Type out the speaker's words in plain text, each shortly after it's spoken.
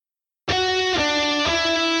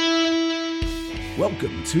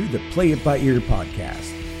Welcome to the Play It By Ear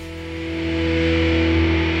podcast.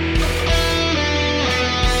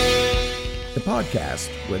 The podcast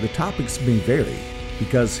where the topics may vary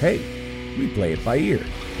because, hey, we play it by ear.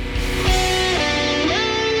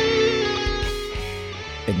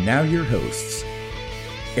 And now your hosts,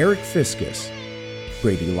 Eric Fiskus,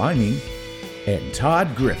 Brady Lining, and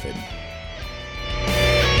Todd Griffin.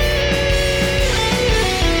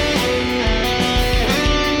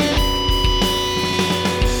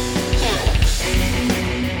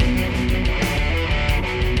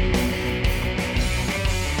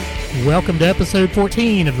 Welcome to episode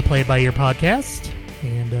 14 of the Play It By Ear podcast,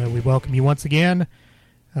 and we welcome you once again,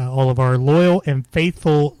 all of our loyal and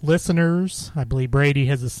faithful listeners. I believe Brady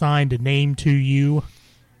has assigned a name to you,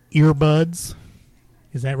 Earbuds.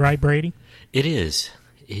 Is that right, Brady? It is.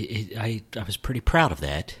 I was pretty proud of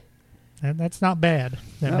that. That's not bad.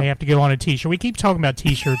 That may have to go on a t-shirt. We keep talking about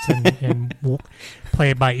t-shirts and Play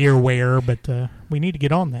It By Ear wear, but we need to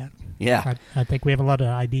get on that. Yeah. I think we have a lot of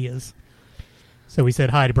ideas. So we said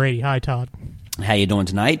hi to Brady. Hi, Todd. How you doing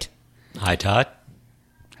tonight? Hi, Todd.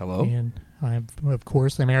 Hello. And I'm Eric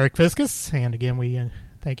Fiskus. And again, we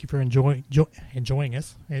thank you for enjoying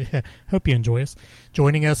us. Hope you enjoy us.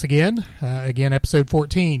 Joining us again, episode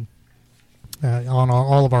 14 on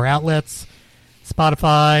all of our outlets,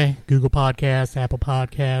 Spotify, Google Podcasts, Apple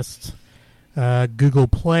Podcasts, Google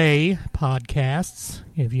Play Podcasts.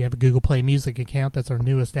 If you have a Google Play Music account, that's our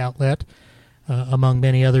newest outlet. Among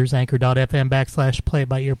many others, anchor.fm/Play It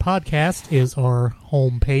By Ear podcast is our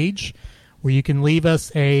home page where you can leave us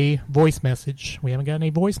a voice message. We haven't got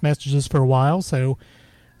any voice messages for a while, so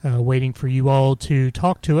waiting for you all to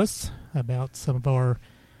talk to us about some of our,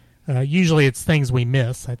 usually it's things we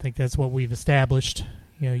miss. I think that's what we've established.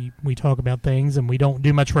 We talk about things and we don't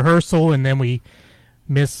do much rehearsal, and then we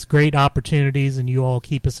miss great opportunities, and you all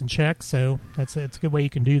keep us in check, so it's a good way you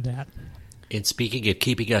can do that. And speaking of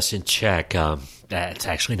keeping us in check, that's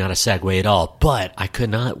actually not a segue at all, but I could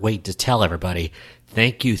not wait to tell everybody,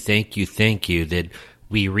 thank you that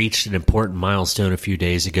we reached an important milestone a few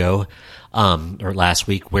days ago, or last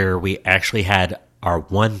week, where we actually had our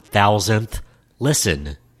 1,000th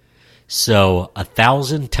listen. So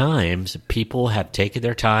 1,000 times people have taken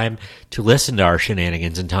their time to listen to our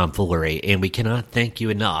shenanigans and tomfoolery, and we cannot thank you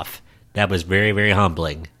enough. That was very, very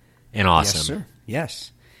humbling and awesome. Yes, sir.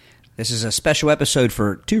 Yes. This is a special episode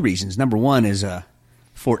for two reasons. Number one is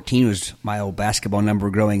 14 was my old basketball number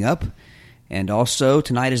growing up. And also,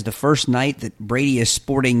 tonight is the first night that Brady is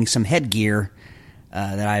sporting some headgear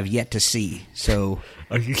that I have yet to see. So,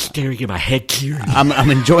 are you staring at my headgear? I'm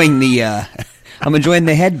enjoying the I'm enjoying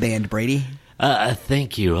the headband, Brady.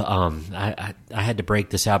 Thank you. I had to break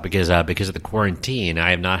this out because of the quarantine.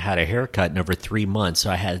 I have not had a haircut in over 3 months, so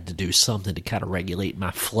I had to do something to kind of regulate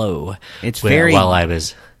my flow. It's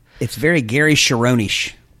very Gary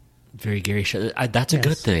Sharon-ish. Very Gary Sharon. That's a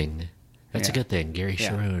good thing. That's a good thing. Gary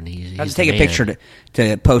Sharon. He's I'll just take a picture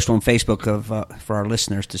to post on Facebook for our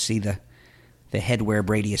listeners to see the headwear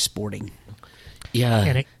Brady is sporting.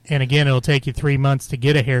 Yeah. And again, it'll take you 3 months to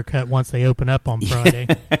get a haircut once they open up on Friday.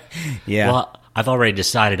 Yeah. Well, I've already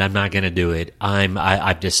decided I'm not going to do it.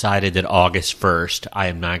 I've decided that August 1st, I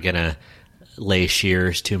am not going to lay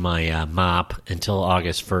shears to my mop until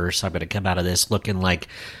August 1st. I'm going to come out of this looking like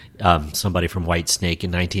somebody from White Snake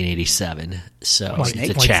in 1987. So it's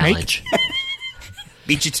a challenge.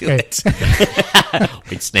 Beat you to it.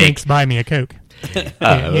 White Snake. Thanks, buy me a Coke.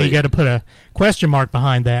 You got to put a question mark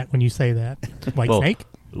behind that when you say that. White Snake?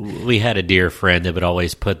 We had a dear friend that would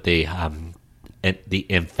always put the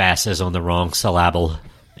emphasis on the wrong syllable,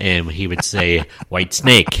 and he would say White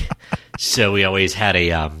Snake. So we always had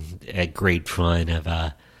a great fun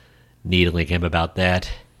of needling him about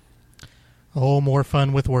that. Oh, more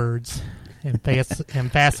fun with words.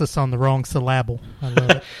 Emphasis on the wrong syllable. I love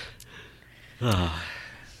it.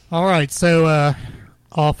 All right, so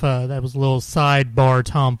that was a little sidebar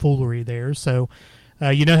tomfoolery there. So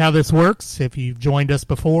you know how this works. If you've joined us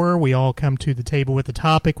before, we all come to the table with a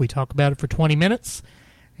topic. We talk about it for 20 minutes,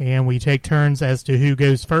 and we take turns as to who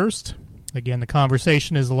goes first. Again, the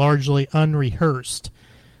conversation is largely unrehearsed.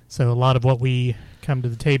 So a lot of what we come to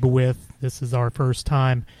the table with, this is our first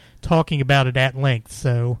time talking about it at length.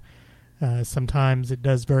 So sometimes it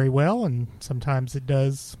does very well, and sometimes it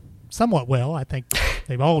does somewhat well. I think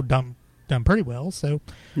they've all done pretty well. So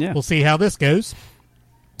We'll see how this goes.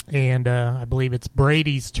 And I believe it's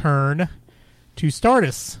Brady's turn to start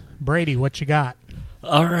us. Brady, what you got?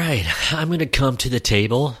 All right. I'm going to come to the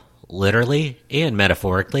table literally and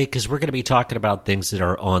metaphorically, because we're going to be talking about things that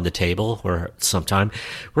are on the table or sometime.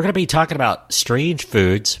 We're going to be talking about strange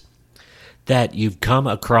foods that you've come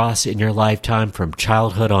across in your lifetime from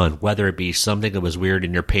childhood on, whether it be something that was weird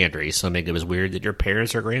in your pantry, something that was weird that your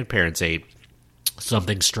parents or grandparents ate,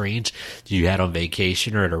 something strange that you had on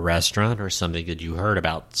vacation or at a restaurant, or something that you heard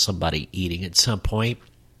about somebody eating at some point.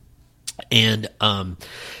 And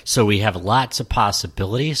so we have lots of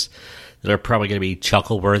possibilities that are probably going to be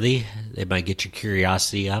chuckle-worthy. They might get your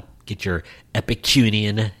curiosity up, get your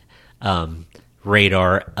Epicurean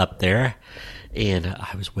radar up there. And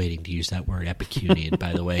I was waiting to use that word, Epicurean,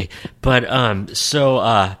 by the way. But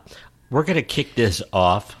so we're going to kick this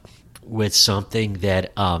off with something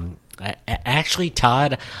that actually,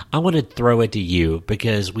 Todd, I want to throw it to you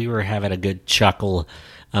because we were having a good chuckle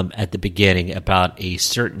at the beginning about a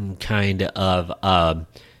certain kind of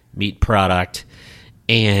meat product.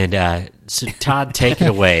 And so, Todd, take it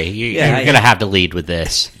away. You're going to have to lead with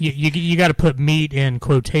this. You got to put meat in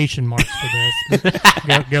quotation marks for this.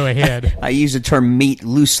 Go ahead. I use the term meat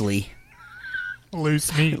loosely.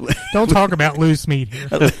 Loose meat. Don't talk about loose meat here.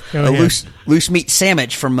 A loose meat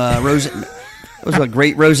sandwich from Roseanne. It was a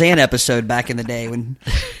great Roseanne episode back in the day. When,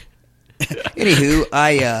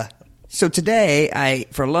 anywho, so today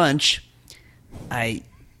for lunch, I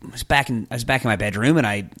was back in my bedroom and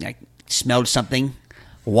I smelled something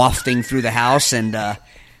wafting through the house, and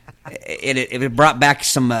it brought back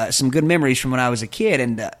some good memories from when I was a kid.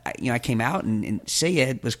 And I came out and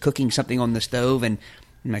Sia was cooking something on the stove, and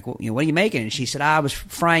I'm like, well, what are you making? And she said, I was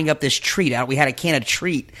frying up this treat. We had a can of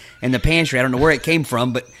treat in the pantry. I don't know where it came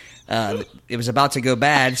from, but it was about to go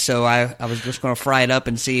bad, so I was just going to fry it up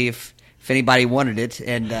and see if anybody wanted it.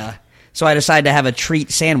 And so I decided to have a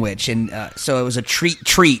treat sandwich, and so it was a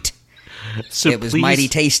treat. So it was mighty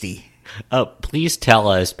tasty. Please tell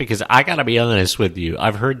us, because I got to be honest with you.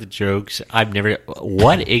 I've heard the jokes. I've never.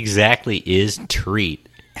 What exactly is treat?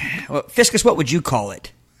 Well, Fiscus, what would you call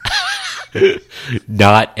it?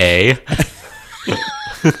 Not a.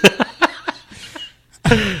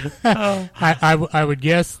 I would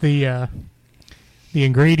guess the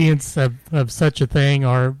ingredients of such a thing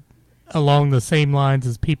are along the same lines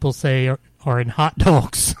as people say are in hot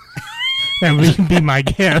dogs. That would be my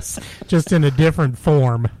guess, just in a different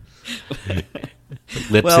form.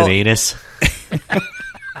 Lips and anus.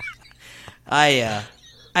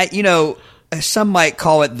 Some might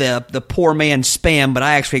call it the poor man's Spam, but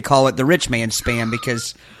I actually call it the rich man's Spam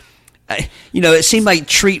because, it seemed like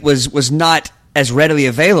treat was not as readily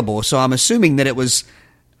available. So I'm assuming that it was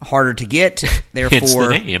harder to get. Therefore, it's the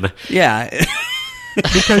name. Yeah.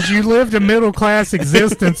 Because you lived a middle-class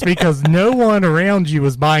existence because no one around you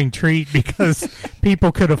was buying treat because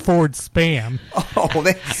people could afford Spam. Oh,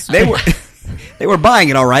 they were buying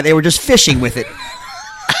it all right. They were just fishing with it.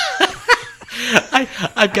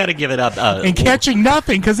 I've got to give it up. And catching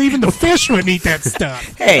nothing because even the fish wouldn't eat that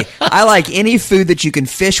stuff. Hey, I like any food that you can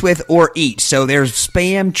fish with or eat. So there's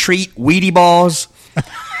Spam, treat, Wheatie balls.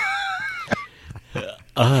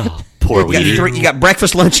 Oh, poor Wheatie. You got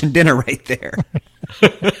breakfast, lunch, and dinner right there.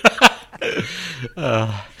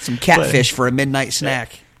 Some catfish for a midnight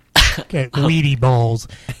snack. Okay, Wheatie balls.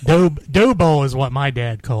 Dough ball is what my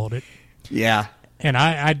dad called it. Yeah. And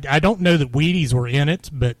I don't know that Wheaties were in it,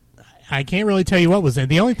 but I can't really tell you what was in it.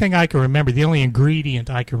 The only thing I can remember, the only ingredient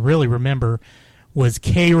I can really remember was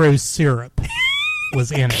Karo syrup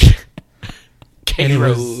was in it.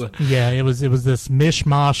 Karo. It was this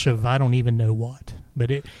mishmash of I don't even know what.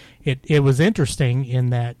 But it was interesting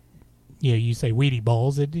in that you say Wheatie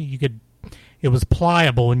balls. It was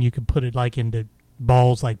pliable and you could put it like into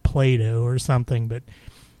balls like Play-Doh or something.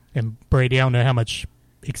 And Brady, I don't know how much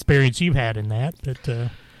experience you've had in that, but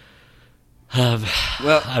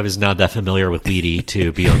well, I was not that familiar with Wheatie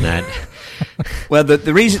to be on that. Well,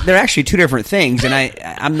 the reason they're actually two different things, and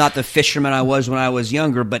I'm not the fisherman I was when I was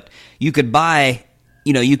younger, but you could buy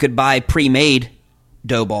pre-made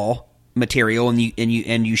dough ball material and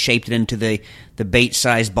you shaped it into the bait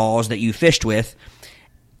sized balls that you fished with,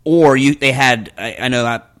 or they had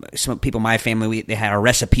some people in my family they had a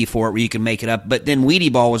recipe for it where you could make it up, but then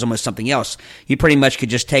Wheatie ball was almost something else. You pretty much could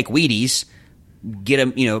just take Wheaties, get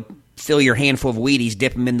them, fill your handful of Wheaties,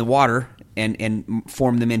 dip them in the water, and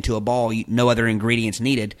form them into a ball. No other ingredients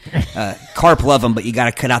needed. Carp love them, but you got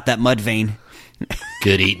to cut out that mud vein.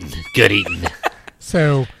 Good eating.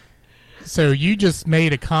 So you just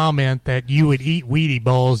made a comment that you would eat Wheatie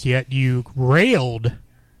balls, yet you railed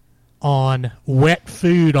on wet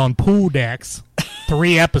food on pool decks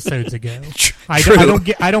 3 episodes ago.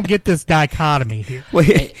 I don't get this dichotomy here.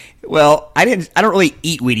 Well, I don't really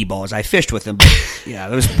eat Wheatie balls. I fished with them. But, it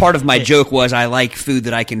was part of my joke was I like food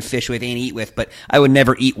that I can fish with and eat with, but I would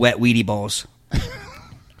never eat wet Wheatie balls.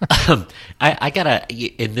 I gotta,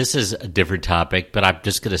 and this is a different topic, but I'm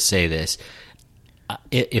just gonna say this.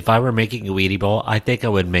 If I were making a Wheatie Ball, I think I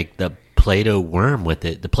would make the Play-Doh worm with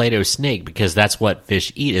it, the Play-Doh snake, because that's what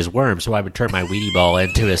fish eat is worms. So I would turn my Wheatie Ball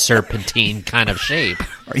into a serpentine kind of shape.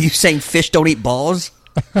 Are you saying fish don't eat balls?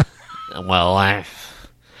 Well,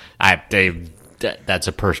 that's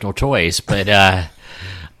a personal choice, but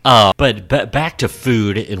back to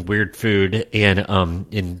food and weird food,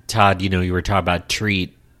 and Todd, you were talking about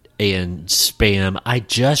treat and Spam. I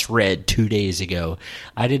just read 2 days ago.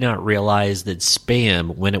 I did not realize that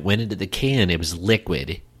Spam, when it went into the can, it was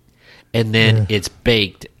liquid, and then it's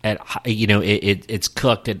baked at it's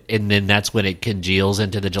cooked, and then that's when it congeals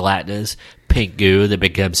into the gelatinous pink goo that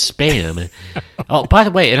becomes Spam. Oh, by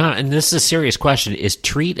the way, and this is a serious question: is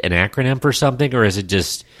treat an acronym for something, or is it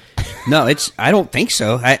just? No, I don't think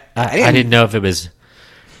so. I didn't know if it was,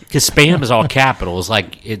 because Spam is all capitals,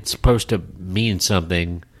 like it's supposed to mean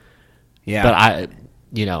something. Yeah, but I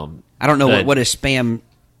don't know what is Spam.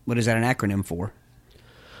 What is that an acronym for?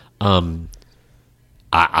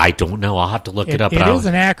 I don't know. I'll have to look it up. It is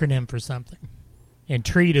an acronym for something, and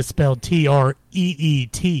treat is spelled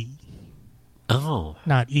TREET. Oh,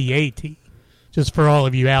 not EAT. Just for all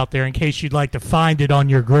of you out there, in case you'd like to find it on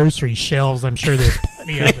your grocery shelves, I'm sure there's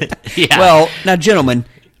plenty of it. Yeah. Well, now, gentlemen,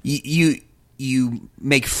 you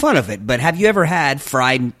make fun of it, but have you ever had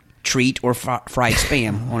fried treat or fried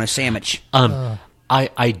Spam on a sandwich?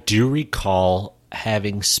 I do recall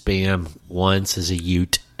having Spam once as a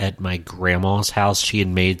Ute at my grandma's house. She had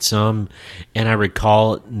made some, and I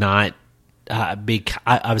recall not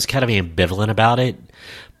I was kind of ambivalent about it,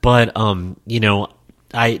 but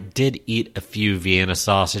I did eat a few Vienna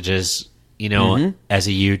sausages, as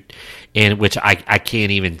a Ute, and which I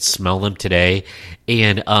can't even smell them today.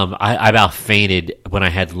 And I about fainted when I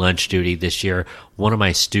had lunch duty this year. One of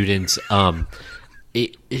my students,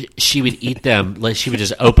 she would eat them. Like, she would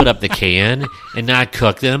just open up the can and not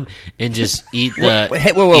cook them and just eat the.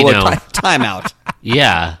 Whoa, time out.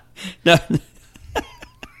 Yeah. No.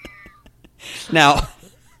 Now,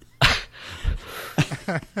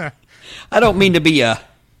 I don't mean to be a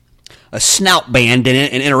snout band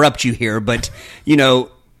and interrupt you here, but,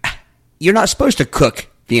 you're not supposed to cook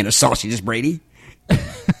Vienna sausages, Brady.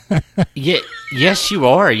 Yeah, yes, you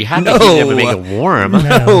are. You have to heat them and make it warm.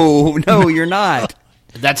 No, you're not.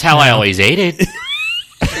 That's how I always ate it.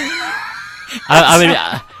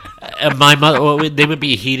 My mother, they would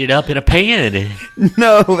be heated up in a pan.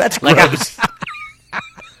 No, that's gross.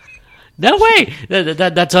 No way.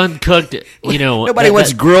 That's uncooked. Nobody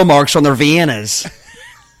wants grill marks on their Viennas.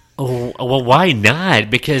 Oh, well, why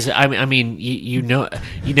not? Because I mean,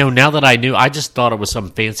 now that I knew, I just thought it was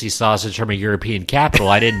some fancy sausage from a European capital.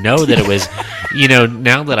 I didn't know that it was.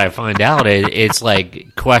 Now that I find out, it's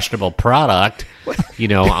like questionable product.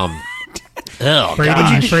 Oh,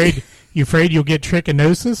 Brady, you afraid you'll get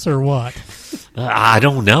trichinosis or what? I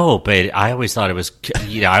don't know, but I always thought it was.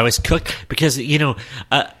 I always cooked because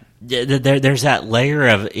there's that layer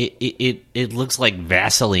of it looks like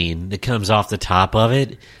Vaseline that comes off the top of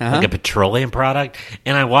it, like a petroleum product.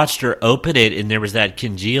 And I watched her open it, and there was that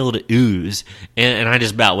congealed ooze, and I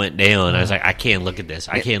just about went down. I was like, I can't look at this.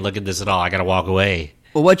 I can't look at this at all. I got to walk away.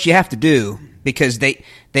 Well, what you have to do, because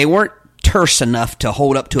they weren't terse enough to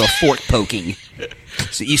hold up to a fork poking.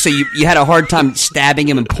 So you had a hard time stabbing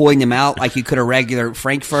them and pulling them out like you could a regular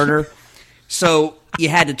Frankfurter. So you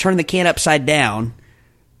had to turn the can upside down,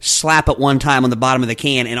 slap it one time on the bottom of the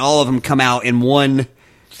can, and all of them come out in one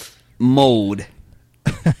mold.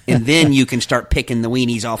 And then you can start picking the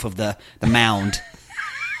weenies off of the mound.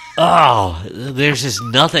 Oh, there's just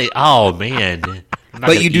nothing. Oh, man.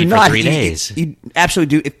 But you do not for 3 days. You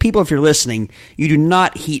absolutely do. If you're listening, you do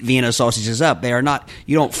not heat Vienna sausages up. They are not.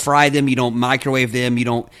 You don't fry them. You don't microwave them. You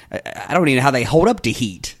don't. I don't even know how they hold up to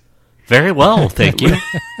heat. Very well, thank you.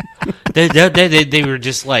 They were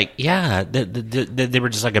just like, yeah, they were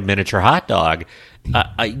just like a miniature hot dog.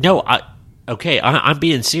 Okay, I'm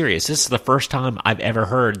being serious. This is the first time I've ever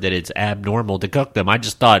heard that it's abnormal to cook them. I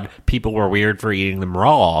just thought people were weird for eating them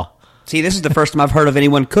raw. See, this is the first time I've heard of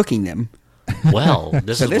anyone cooking them. Well,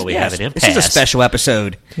 this is what we have in Impasse. This is a special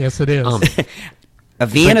episode. Yes, it is. A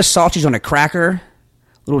Vienna sausage on a cracker, a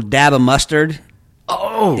little dab of mustard,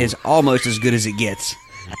 is almost as good as it gets.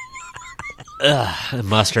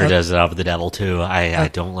 Mustard does it of the devil, too. I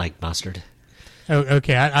don't like mustard. Oh,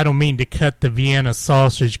 okay, I don't mean to cut the Vienna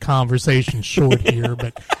sausage conversation short here,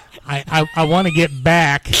 but I want to get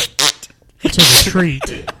back to the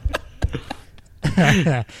treat.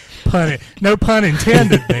 No pun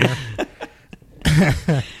intended there.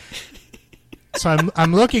 So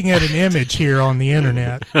I'm looking at an image here on the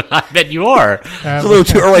internet. I bet you are. It's a little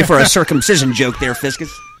too early for a circumcision joke there,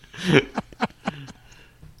 Fiscus.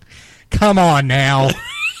 Come on now.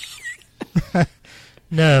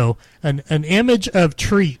 No, an image of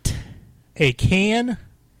treat, a can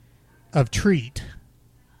of treat,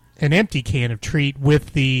 an empty can of treat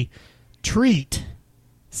with the treat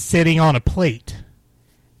sitting on a plate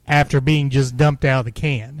after being just dumped out of the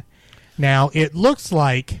can. Now it looks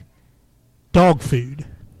like dog food,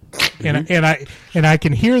 and I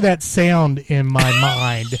can hear that sound in my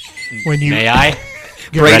mind when you. May I?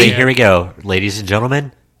 Ready? Here we go, ladies and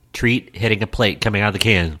gentlemen. Treat hitting a plate coming out of the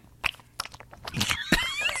can.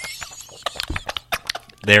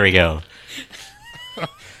 There we go.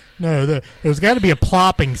 No, there's got to be a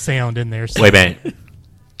plopping sound in there. Wait a minute.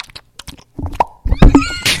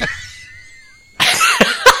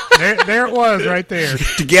 There it was, right there.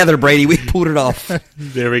 Together, Brady, we pulled it off.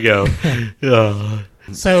 There we go.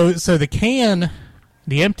 So the can,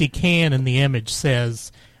 the empty can in the image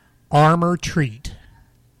says Armor Treat.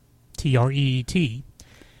 Treat.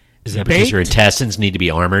 Is that because your intestines need to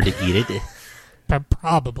be armored to eat it?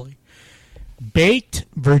 Probably. Baked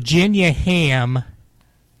Virginia ham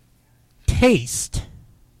taste.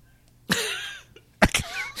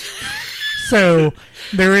 So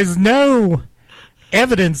there is no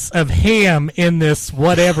evidence of ham in this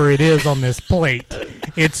whatever it is on this plate.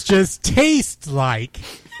 It's just tastes like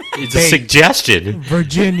it's a suggestion.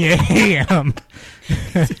 Virginia ham.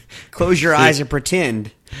 Close your eyes and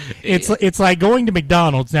pretend. It's like going to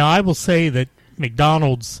McDonald's. Now I will say that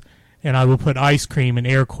McDonald's, and I will put ice cream in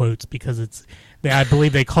air quotes because I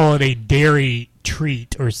believe they call it a dairy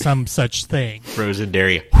treat or some such thing. Frozen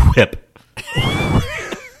dairy whip.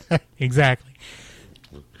 Exactly.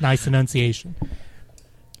 Nice enunciation.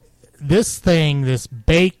 This thing, this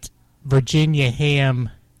baked Virginia ham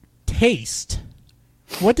taste,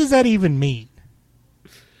 what does that even mean?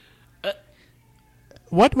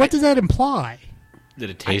 What does that imply? Did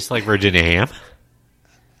it taste like Virginia ham?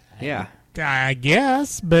 Yeah. I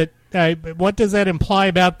guess, but what does that imply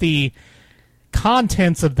about the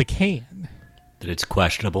contents of the can? That it's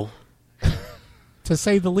questionable? To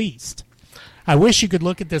say the least. I wish you could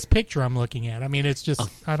look at this picture I'm looking at. I mean, it's just,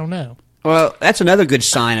 I don't know. Well, that's another good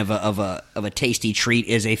sign of a tasty treat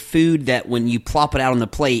is a food that when you plop it out on the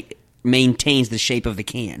plate maintains the shape of the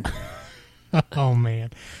can. Oh,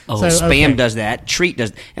 man. So, Spam does that. Treat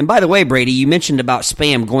does. And by the way, Brady, you mentioned about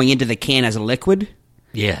Spam going into the can as a liquid.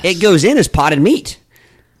 Yes. It goes in as potted meat.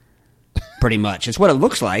 Pretty much. It's what it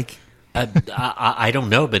looks like. I don't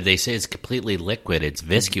know, but they say it's completely liquid. It's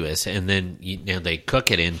viscous, and then they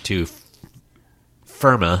cook it into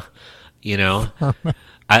firma.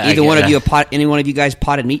 Any one of you guys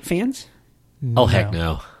potted meat fans? Oh heck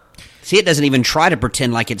no! See, it doesn't even try to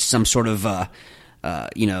pretend like it's some sort of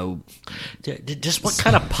Just what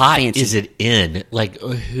kind of pot is it in? Like,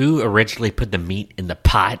 who originally put the meat in the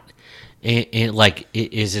pot? And like,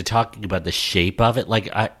 is it talking about the shape of it? Like,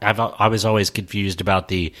 I was always confused about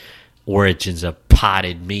the origins of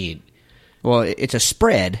potted meat. Well, it's a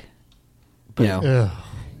spread.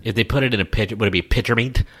 If they put it in a pitcher, would it be pitcher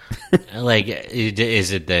meat? Like,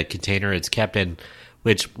 is it the container it's kept in?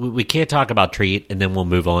 Which we can't talk about treat, and then we'll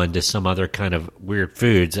move on to some other kind of weird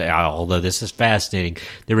foods. Although this is fascinating,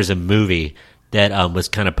 there was a movie that was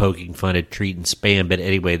kind of poking fun at treat and spam, but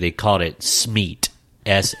anyway, they called it Smeat,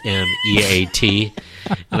 Smeat,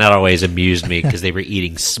 and that always amused me because they were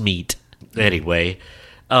eating smeat. Anyway,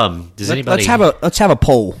 does anybody? Let's have a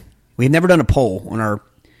poll. We've never done a poll on our.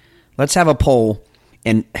 Let's have a poll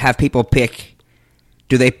and have people pick.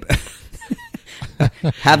 Do they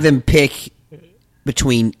have them pick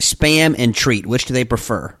between spam and treat? Which do they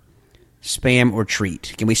prefer, spam or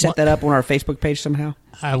treat? Can we set that up on our Facebook page somehow?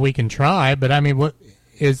 We can try, but I mean, what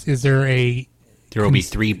is there a? There will be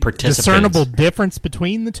 3 participants. Discernible difference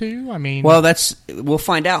between the two? I mean, well, we'll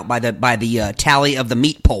find out by the tally of the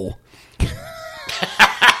meat poll.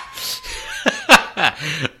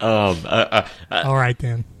 All right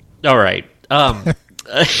then. All right.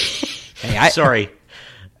 Sorry.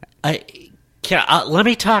 Let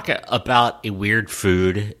me talk about a weird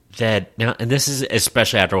food that now, and this is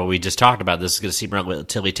especially after what we just talked about. This is going to seem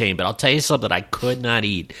relatively tame, but I'll tell you something I could not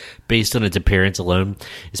eat based on its appearance alone.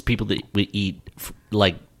 Is people that would eat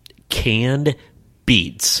like canned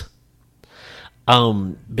beets,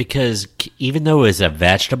 because even though it's a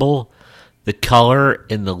vegetable, the color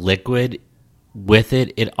and the liquid with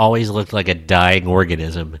it always looked like a dying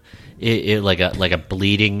organism. It like a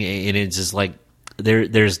bleeding, and it's just like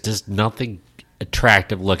there's just nothing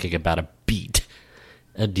attractive looking about a beet.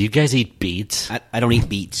 Do you guys eat beets? I don't eat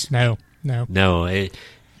beets. No.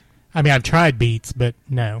 I mean, I've tried beets, but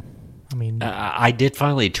no. I mean, I did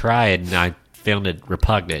finally try it, and I found it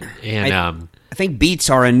repugnant. And I think beets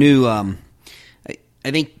are a new. I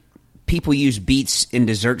think people use beets in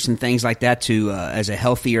desserts and things like that to as a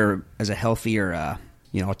healthier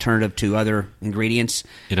alternative to other ingredients.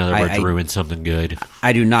 In other words, ruin something good.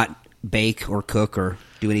 I do not bake or cook or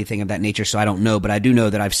do anything of that nature, so I don't know. But I do know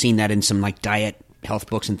that I've seen that in some like diet health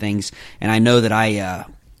books and things, and I know that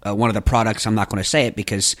one of the products, I'm not going to say it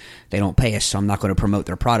because they don't pay us, so I'm not going to promote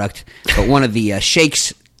their product. But one of the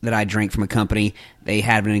shakes that I drink from a company, they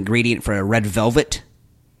have an ingredient for a red velvet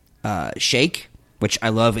shake, which I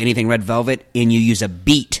love anything red velvet, and you use a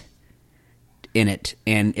beet in it,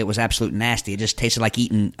 and it was absolute nasty. It just tasted like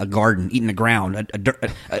eating a garden, eating the ground,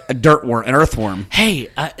 a dirt worm, an earthworm. Hey,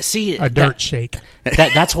 see, a dirt shake.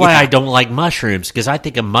 That's why I don't like mushrooms, because I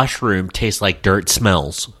think a mushroom tastes like dirt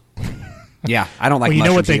smells. Yeah, I don't like. Well, you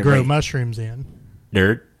know what they grow great. mushrooms in?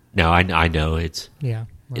 Dirt? No, I know it's. Yeah,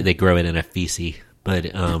 right. They grow it in a feces,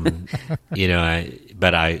 but I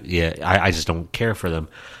just don't care for them.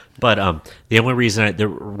 But the only reason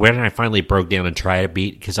when I finally broke down and tried a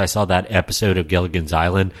beet, because I saw that episode of Gilligan's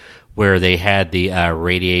Island where they had the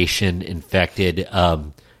radiation infected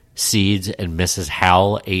seeds, and Mrs.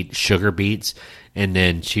 Howell ate sugar beets, and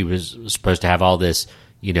then she was supposed to have all this,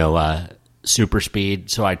 super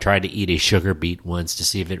speed. So I tried to eat a sugar beet once to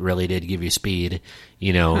see if it really did give you speed,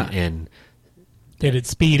 and did it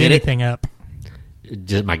speed anything up?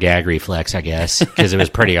 Just my gag reflex, I guess, because it was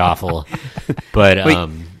pretty awful. But wait,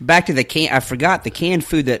 back to the can. I forgot the canned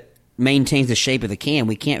food that maintains the shape of the can.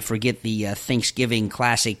 We can't forget the Thanksgiving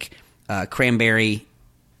classic cranberry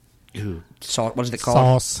sauce. What is it called?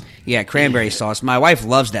 Sauce. Yeah, cranberry sauce. My wife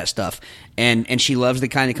loves that stuff, and she loves the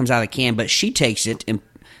kind that comes out of the can. But she takes it and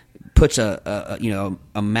puts a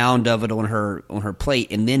mound of it on her plate,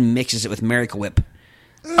 and then mixes it with Miracle Whip.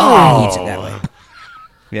 And eats it that way.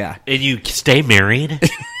 Yeah. And you stay married?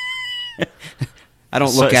 I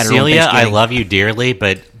don't look at her Celia, on I love you dearly,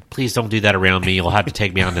 but please don't do that around me. You'll have to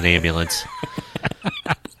take me on an ambulance.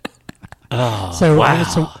 Wow. So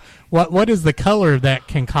what is the color of that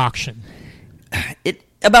concoction?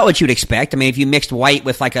 About what you'd expect. I mean, if you mixed white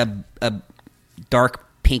with like a dark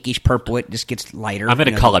pinkish purple, it just gets lighter. I'm going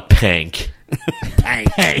to call it pink.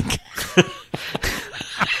 Pink.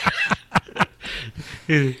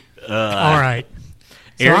 All right.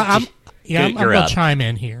 So Eric, I'm going to up. chime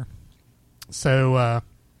in here. So,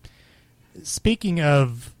 speaking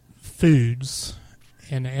of foods,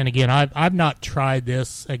 and again, I've not tried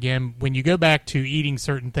this. Again, when you go back to eating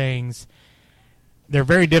certain things, they're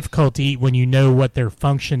very difficult to eat when you know what their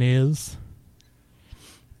function is.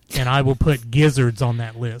 And I will put gizzards on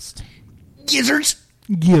that list. Gizzards?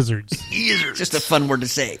 Gizzards. Gizzards. Just a fun word to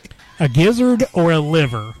say. A gizzard or a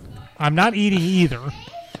liver. I'm not eating either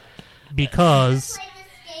because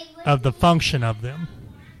of the function of them.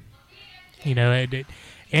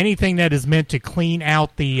 Anything that is meant to clean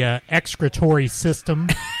out the excretory system,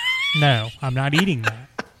 no, I'm not eating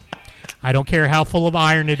that. I don't care how full of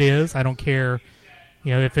iron it is. I don't care,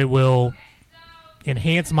 if it will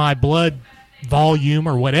enhance my blood volume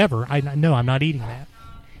or whatever. No, I'm not eating that.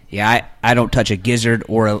 Yeah, I don't touch a gizzard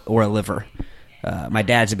or a liver. My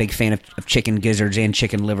dad's a big fan of chicken gizzards and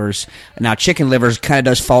chicken livers. Now, chicken livers kind of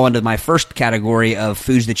does fall into my first category of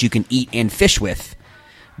foods that you can eat and fish with,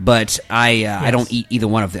 but I don't eat either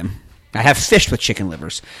one of them. I have fished with chicken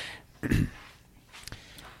livers.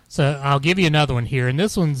 So I'll give you another one here, and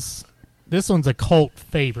this one's a cult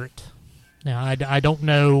favorite. Now, I don't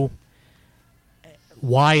know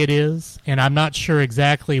why it is, and I'm not sure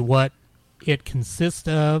exactly what it consists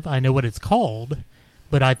of. I know what it's called,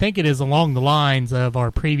 but I think it is along the lines of our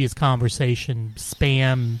previous conversation,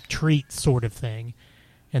 Spam treat sort of thing,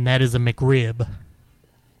 and that is a McRib.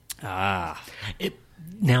 Now,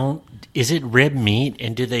 is it rib meat,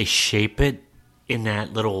 and do they shape it in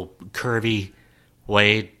that little curvy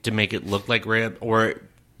way to make it look like rib, or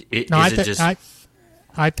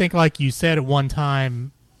I think, like you said at one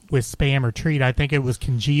time with Spam or treat, I think it was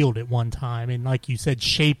congealed at one time, and like you said,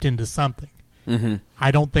 shaped into something. Mm-hmm.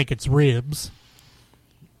 I don't think it's ribs.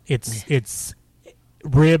 It's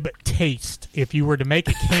rib taste. If you were to make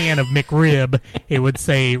a can of McRib, it would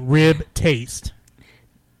say rib taste.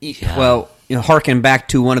 Yeah. Well, harken back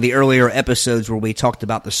to one of the earlier episodes where we talked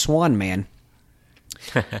about the Swan Man.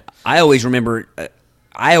 I always remember,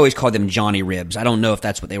 I always called them Johnny Ribs. I don't know if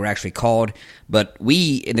that's what they were actually called, but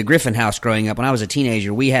we, in the Griffin house growing up, when I was a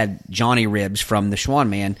teenager, we had Johnny Ribs from the Swan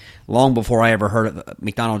Man long before I ever heard of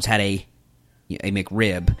McDonald's had a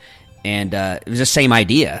McRib. And it was the same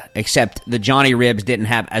idea, except the Johnny Ribs didn't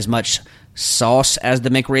have as much sauce as the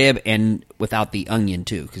McRib and without the onion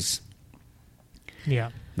too, because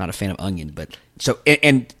not a fan of onion. But so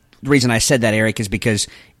and the reason I said that, Eric, is because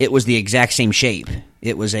it was the exact same shape.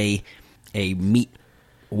 It was a meat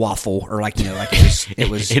waffle, or like it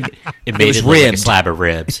was it made it look like a slab of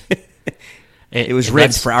ribs. It was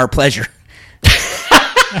ribs for our pleasure.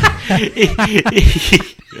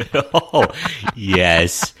 Oh,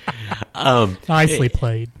 yes. Nicely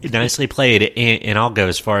played. Nicely played. And I'll go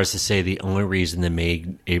as far as to say the only reason they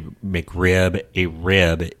made a McRib a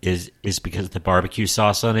rib is because of the barbecue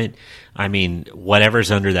sauce on it. I mean, whatever's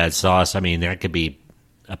under that sauce, I mean, that could be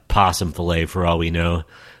a possum fillet for all we know.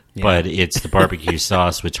 Yeah. But it's the barbecue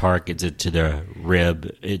sauce which harkens it to the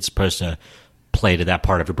rib. It's supposed to play to that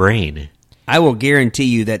part of the brain. I will guarantee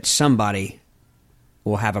you that somebody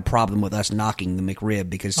will have a problem with us knocking the McRib,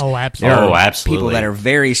 because absolutely. there are people that are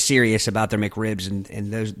very serious about their McRibs,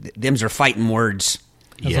 and them's are fighting words.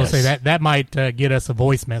 I was going to say that might get us a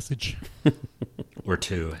voice message. Or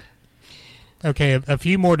two. Okay, a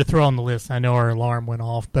few more to throw on the list. I know our alarm went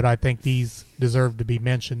off, but I think these deserve to be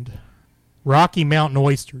mentioned. Rocky Mountain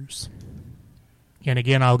oysters. And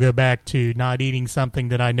again, I'll go back to not eating something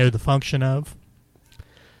that I know the function of.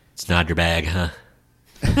 It's not your bag, huh?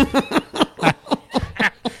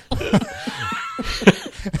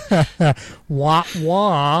 Wah,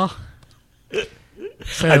 wah.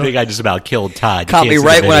 So, I think I just about killed Todd. Caught me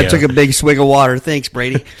right when I took a big swig of water. Thanks,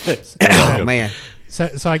 Brady. Oh, man. So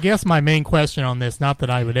I guess my main question on this, not that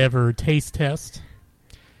I would ever taste test,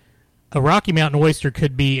 a Rocky Mountain oyster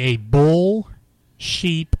could be a bull,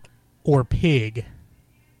 sheep, or pig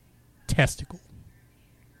testicle.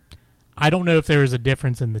 I don't know if there is a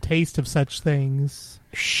difference in the taste of such things.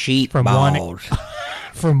 Sheep from balls.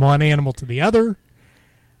 From one animal to the other.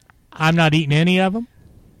 I'm not eating any of them.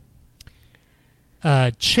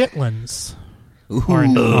 Chitlins are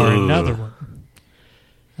another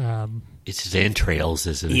one. It's his entrails,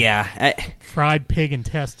 isn't it? Yeah. Fried pig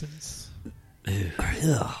intestines.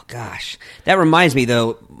 Oh gosh, that reminds me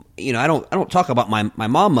though. You know, I don't talk about my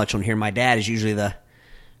mom much on here. My dad is usually the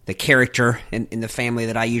character in the family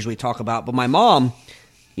that I usually talk about. But my mom,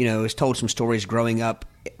 you know, has told some stories growing up,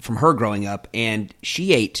 and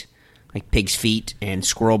she ate like pig's feet and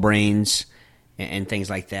squirrel brains and things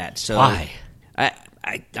like that. So why?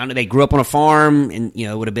 I don't know. They grew up on a farm, and you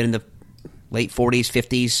know, it would have been in the late 40s,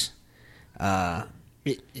 50s.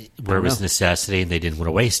 Where it was necessity, and they didn't want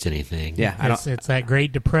to waste anything. Yeah, it's that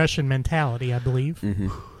Great Depression mentality, I believe. Mm-hmm.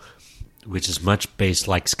 Which is much based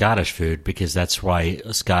like Scottish food, because that's why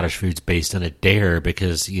Scottish food's based on a dare,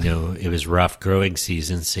 because, you know, it was rough growing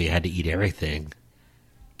season, so you had to eat everything.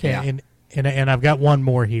 Okay, yeah. And I've got one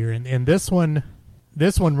more here, and this one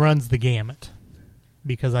runs the gamut,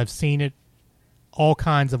 because I've seen it all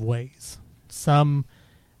kinds of ways. Some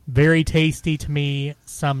very tasty to me,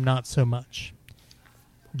 some not so much.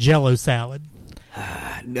 Jell-O salad.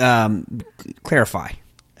 Clarify.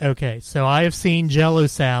 Okay, so I have seen Jell-O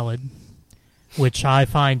salad, which I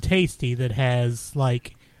find tasty, that has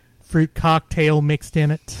like fruit cocktail mixed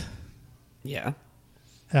in it. Yeah.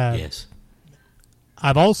 Yes.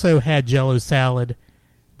 I've also had Jell-O salad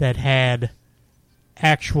that had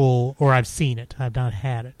actual, or I've seen it, I've not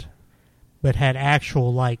had it, but had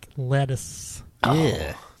actual like lettuce.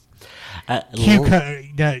 Yeah.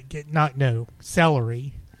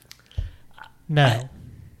 Celery. No.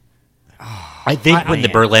 I think when the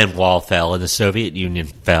Berlin Wall fell and the Soviet Union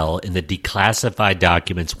fell, and the declassified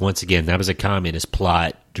documents, once again, that was a communist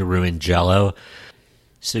plot to ruin Jell-O.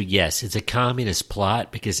 So yes, it's a communist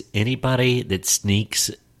plot, because anybody that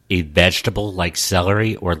sneaks a vegetable like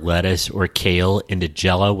celery or lettuce or kale into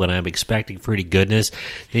Jell-O when I'm expecting fruity goodness,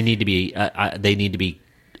 they need to be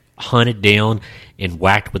hunted down and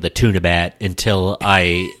whacked with a tuna bat until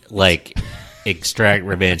I extract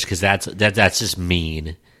revenge, because that's just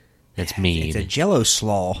mean. That's mean. It's a Jell-O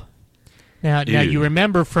slaw. Now you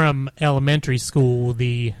remember from elementary school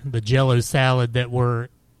the Jell-O salad that were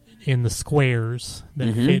in the squares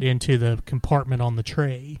that fit into the compartment on the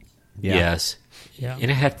tray. Yeah. Yes. Yeah. And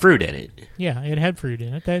it had fruit in it. Yeah, it had fruit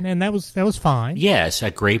in it, and that was fine. Yes,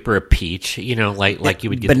 a grape or a peach. You know, like you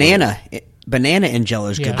would get banana. Banana in Jell-O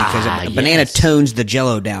is good, because a banana tones the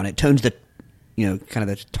Jell-O down. It tones the, you know, kind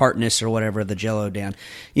of the tartness or whatever of the Jell-O down.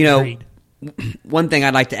 You know, Agreed. One thing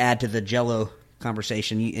I'd like to add to the Jell-O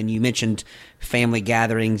conversation, and you mentioned family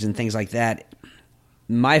gatherings and things like that.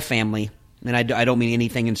 My family, and I don't mean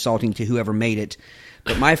anything insulting to whoever made it,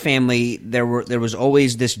 but my family, there was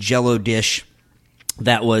always this Jell-O dish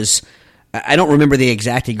that was, I don't remember the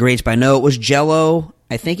exact ingredients, but I know it was Jell-O.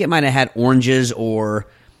 I think it might have had oranges or,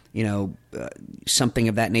 you know, something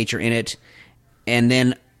of that nature in it. And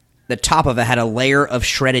then the top of it had a layer of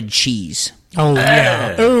shredded cheese. Oh,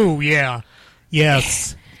 yeah. Oh, yeah.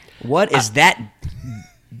 Yes. What is that?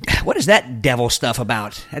 What is that devil stuff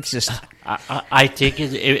about? That's just I think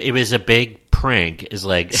it was a big prank. It's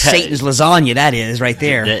like Satan's lasagna. That is right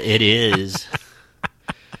there. It is.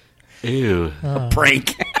 Ew. A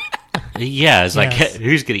prank. Yeah, it's like, Yes.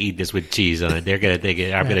 who's going to eat this with cheese on it? They're going to think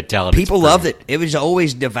I'm going to tell them. People loved it. It was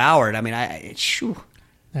always devoured. I mean,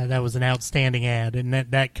 That was an outstanding ad, and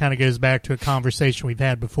that kind of goes back to a conversation we've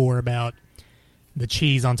had before about the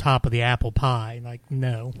cheese on top of the apple pie. Like,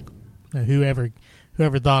 no, whoever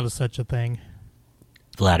thought of such a thing?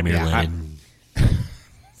 Vladimir Lenin.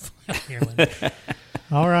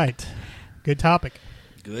 All right, good topic.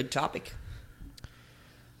 Good topic.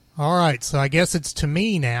 All right, so I guess it's to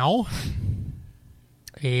me now,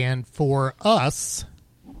 and for us,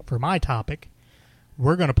 for my topic,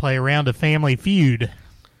 we're going to play a round of Family Feud.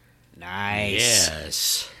 Nice.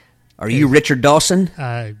 Yes. Are you Richard Dawson?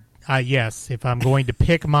 Yes, if I'm going to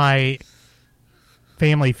pick my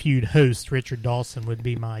Family Feud host, Richard Dawson would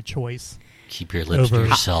be my choice. Keep your lips to Over.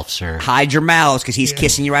 yourself, sir. Hide your mouths because he's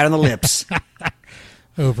kissing you right on the lips.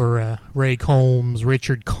 Over Ray Combs,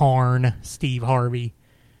 Richard Karn, Steve Harvey.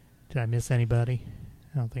 Did I miss anybody?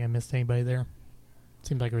 I don't think I missed anybody there.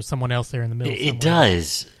 Seems like there was someone else there in the middle. It somewhere.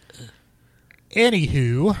 does.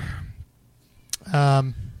 Anywho,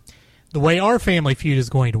 the way our Family Feud is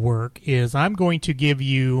going to work is I'm going to give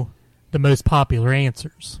you the most popular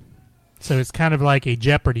answers. So it's kind of like a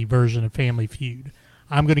Jeopardy version of Family Feud.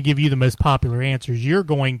 I'm going to give you the most popular answers. You're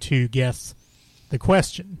going to guess the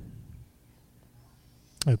question.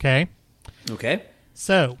 Okay? Okay.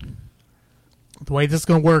 So, the way this is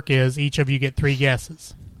going to work is each of you get 3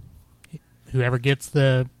 guesses. Whoever gets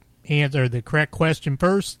the answer, the correct question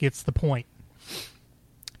first, gets the point.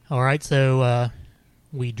 All right, so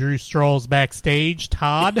we drew straws backstage.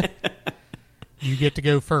 Todd, you get to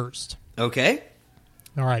go first. Okay.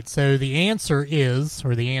 All right, so the answer is,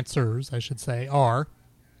 or the answers, I should say, are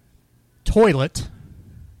toilet,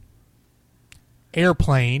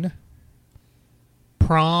 airplane,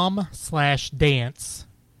 prom/dance,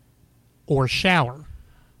 or shower.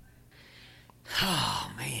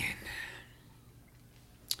 Oh, man.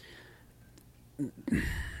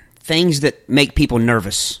 Things that make people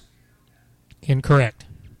nervous. Incorrect.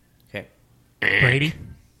 Okay. Brady?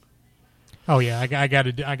 Oh, yeah, I got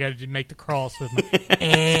to make the cross with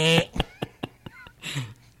my...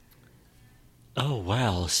 Oh,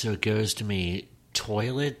 wow. So it goes to me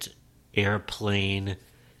toilet, airplane,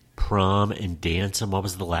 prom, and dance. And what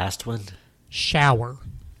was the last one? Shower.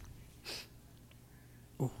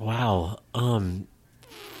 Wow.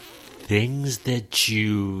 Things that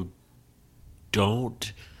you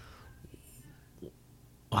don't...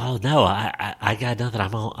 Oh, no, I got nothing. I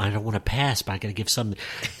don't want to pass, but I got to give something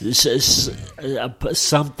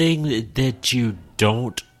that you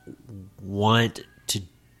don't want to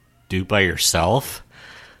do by yourself.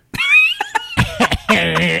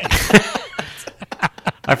 I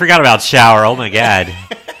forgot about shower. Oh, my God.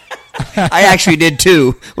 I actually did,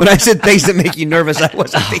 too. When I said things that make you nervous, I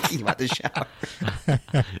wasn't thinking about the shower.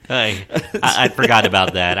 I forgot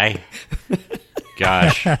about that.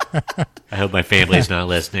 Gosh. I hope my family's not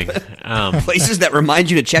listening. Places that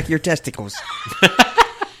remind you to check your testicles.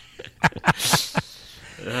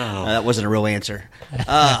 That wasn't a real answer.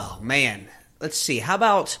 Oh, man. Let's see. How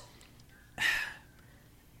about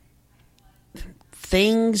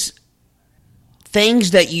things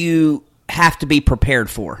that you have to be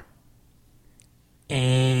prepared for?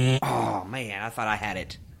 Oh, man. I thought I had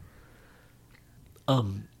it.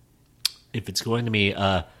 If it's going to be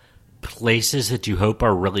places that you hope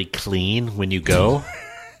are really clean when you go.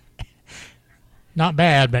 Not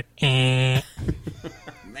bad, but... Man.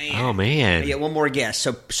 Oh, man. I get one more guess.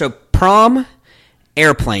 So prom,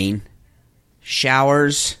 airplane,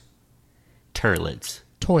 showers, Turlets.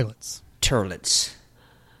 Toilets. toilets.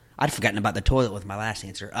 I'd forgotten about the toilet with my last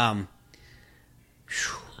answer.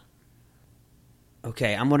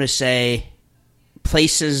 Okay, I'm going to say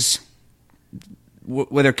places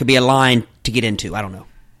where there could be a line to get into. I don't know.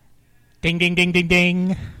 Ding, ding, ding, ding,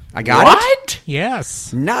 ding. I got it? What?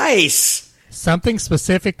 Yes. Nice. Something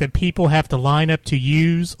specific that people have to line up to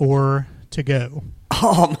use or to go.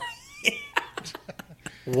 Oh,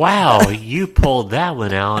 Wow, you pulled that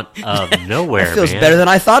one out of nowhere, that feels man. better than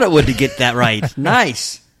I thought it would to get that right.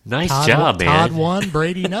 Nice. Nice Todd, job, man. Todd won,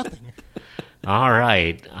 Brady nothing. All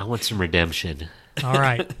right, I want some redemption. All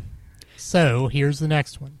right. So here's the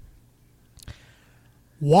next one.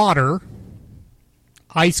 Water,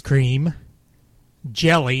 ice cream,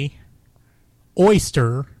 jelly,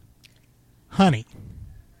 oyster, honey.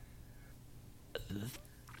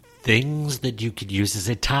 Things that you could use as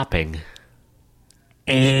a topping.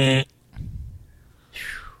 Okay.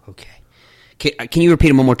 Can you repeat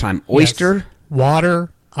them one more time? Oyster? Yes.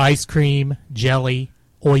 Water, ice cream, jelly,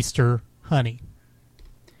 oyster, honey.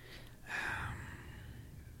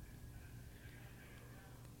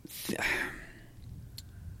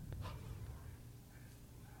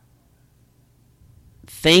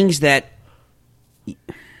 Things that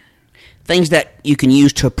you can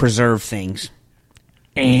use to preserve things.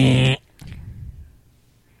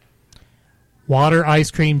 Water,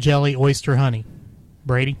 ice cream, jelly, oyster, honey.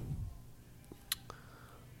 Brady?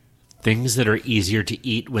 Things that are easier to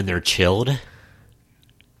eat when they're chilled.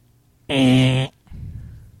 Let's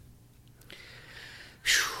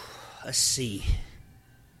see.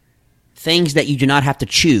 Things that you do not have to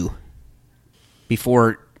chew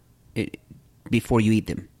before you eat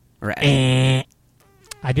them. I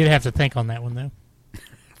did have to think on that one, though.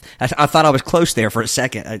 I thought I was close there for a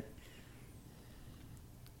second.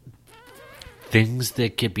 Things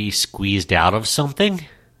that could be squeezed out of something.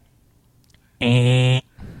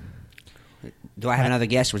 Do I have another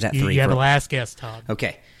guess? Or was that three? You have a last guess, Todd.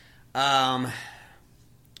 Okay.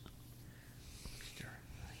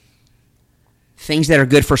 Things that are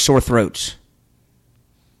good for sore throats.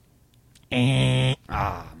 Man.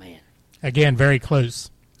 Again, very close.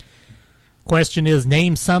 Question is,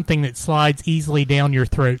 name something that slides easily down your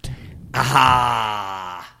throat.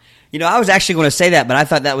 Aha! I was actually going to say that, but I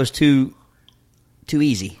thought that was too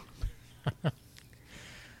easy.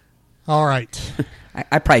 All right.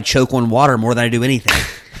 I probably choke on water more than I do anything.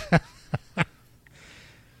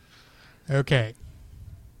 Okay.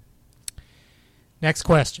 Next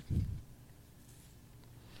question.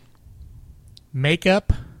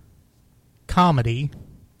 Makeup, comedy,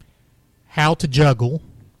 how to juggle,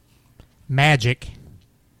 magic,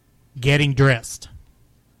 getting dressed.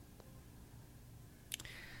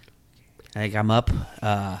 I think I'm up.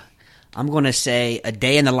 I'm going to say A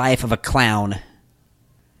Day in the Life of a Clown.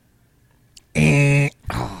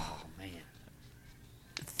 Oh, man.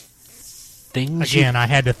 Again, I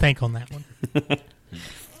had to think on that one.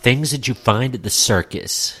 Things that you find at the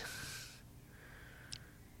circus.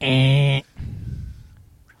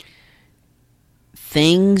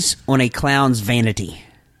 Things on a clown's vanity.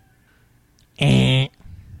 Man,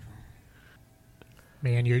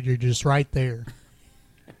 you're just right there.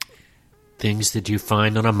 Things that you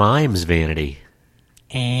find on a mime's vanity.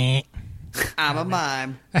 I'm a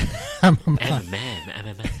mime. I'm a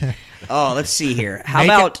Man. Oh, let's see here. How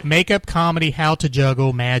about makeup, comedy, how to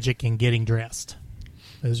juggle, magic, and getting dressed?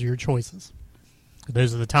 Those are your choices.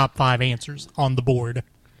 Those are the top 5 answers on the board.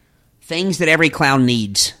 things that every clown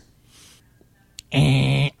needs?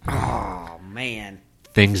 Oh, man.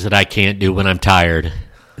 Things that I can't do when I'm tired.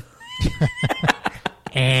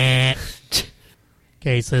 Okay,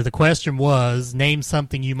 so the question was, name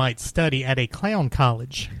something you might study at a clown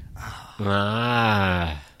college.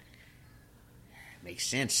 Makes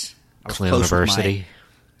sense. I was Clown close with University.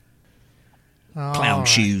 my clown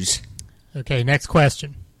shoes. Okay, next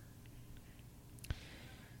question.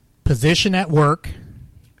 Position at work,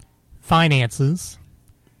 finances,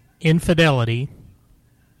 infidelity,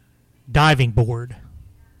 diving board.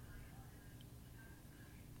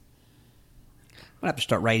 I'm going to have to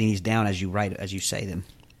start writing these down as you say them.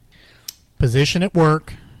 Position at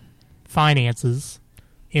work, finances,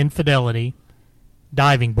 infidelity,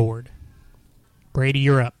 diving board. Brady,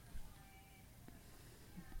 you're up.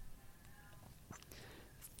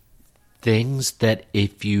 Things that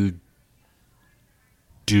if you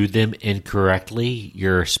do them incorrectly,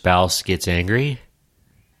 your spouse gets angry.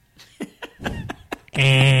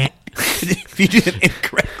 If you do them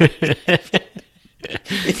incorrectly.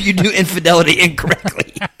 If you do infidelity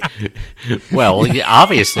incorrectly. Well,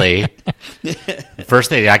 obviously, first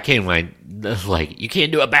thing I came mind, like, you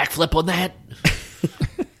can't do a backflip on that.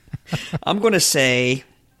 I'm going to say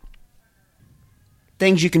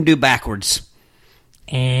things you can do backwards.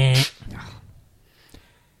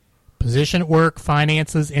 Position at work,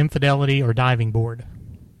 finances, infidelity, or diving board.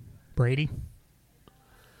 Brady?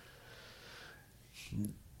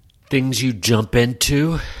 Things you jump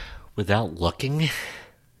into without looking.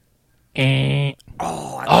 I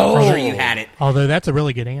thought for sure you had it. Although that's a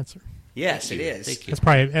really good answer. Yes, it is. Thank you.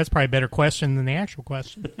 That's probably a better question than the actual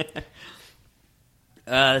question.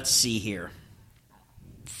 Let's see here.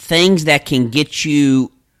 Things that can get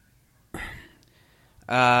you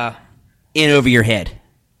in over your head.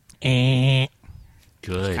 Good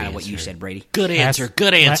Kind answer. of what you said, Brady. Good answer.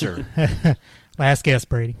 Good answer. Last guess,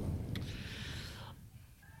 Brady.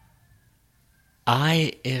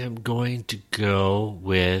 I am going to go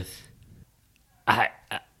with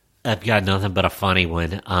I've got nothing but a funny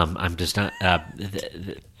one. I'm just not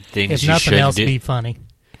things If you nothing shouldn't else, do. be funny.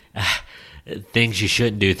 Things you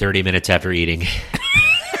shouldn't do 30 minutes after eating.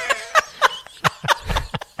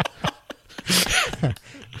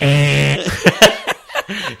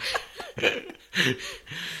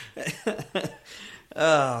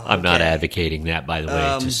 I'm not advocating that, by the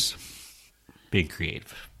way. Just being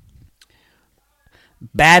creative.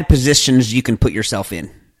 Bad positions you can put yourself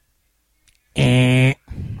in.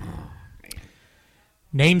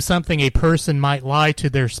 Name something a person might lie to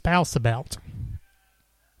their spouse about.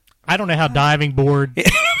 I don't know how diving board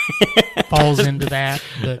falls into that,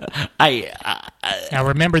 but now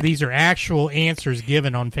remember these are actual answers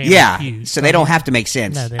given on Family Feud. So they don't have to make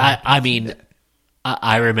sense. No, they don't. I mean,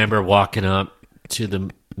 I remember walking up to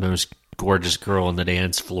the most gorgeous girl on the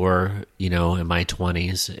dance floor, in my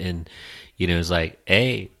 20s, and, it was like,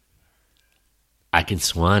 hey, I can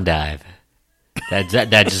swan dive.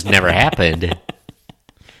 That just never happened.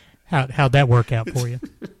 How'd that work out for you?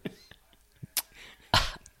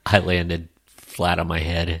 I landed flat on my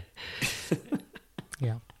head.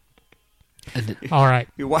 Yeah. All right.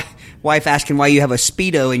 Your wife asking why you have a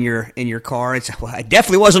Speedo in your car. It's I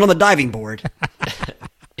definitely wasn't on the diving board.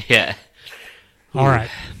 Yeah. All right.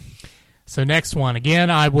 So next one. Again,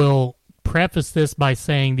 I will preface this by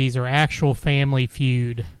saying these are actual Family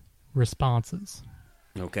Feud responses.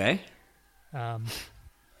 Okay. And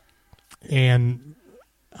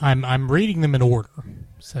I'm reading them in order.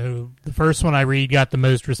 So the first one I read got the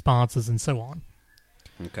most responses and so on.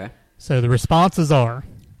 Okay. So the responses are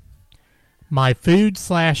my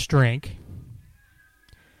food/drink,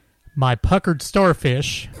 my puckered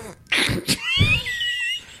starfish,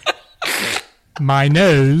 my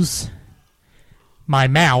nose, my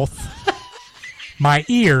mouth, my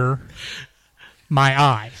ear, my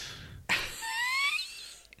eye.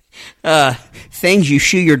 Things you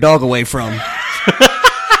shoo your dog away from.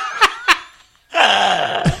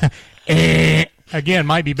 Again,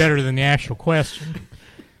 might be better than the actual question,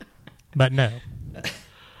 but no.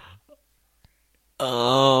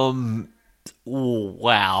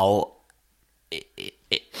 Wow.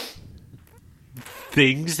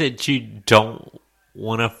 Things that you don't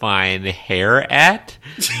want to find hair at?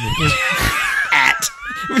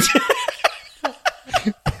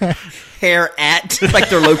 Hair at, like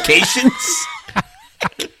their locations.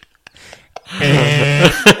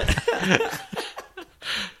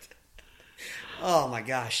 Oh my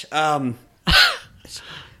gosh.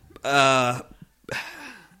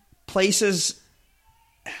 Places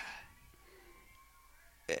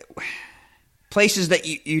that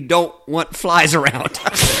you don't want flies around.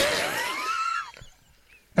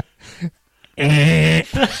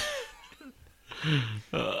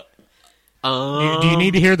 Do you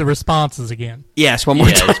need to hear the responses again? Yes, one more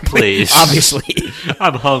time, please. Obviously.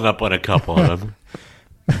 I'm hung up on a couple of them.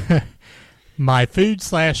 My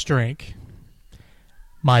food/drink,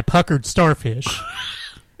 my puckered starfish,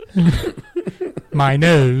 my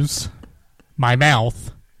nose, my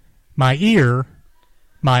mouth, my ear,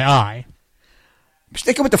 my eye.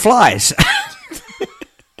 Sticking with the flies.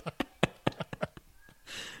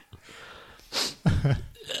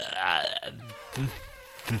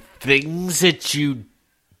 Things that you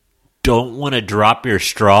don't want to drop your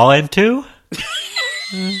straw into?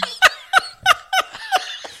 And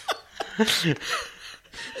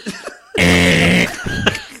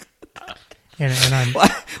I'm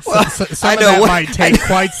some I of know that what- might take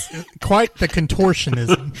quite the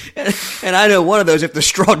contortionism. And I know one of those, if the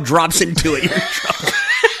straw drops into it, you're in trouble.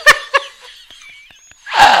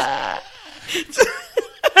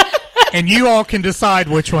 And you all can decide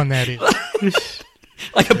which one that is.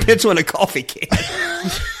 Like a pencil in a coffee can.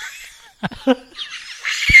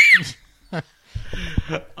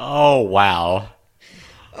 Oh, wow.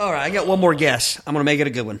 All right, I got one more guess. I'm going to make it a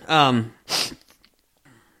good one.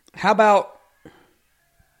 How about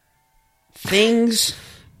things...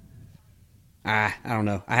 I don't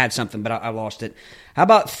know. I had something, but I lost it. How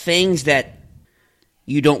about things that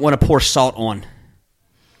you don't want to pour salt on?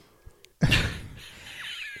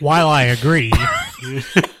 While I agree,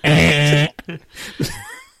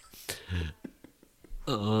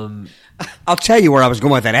 I'll tell you where I was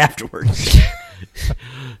going with that afterwards.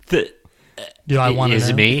 do I want to know? Is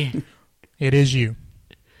it me? It is you.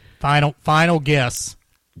 Final guess.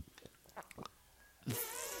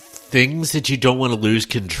 Things that you don't want to lose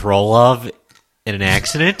control of in an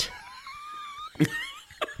accident?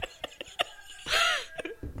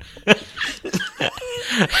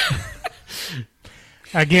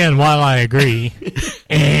 Again, while I agree,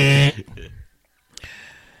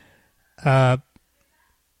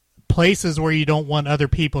 places where you don't want other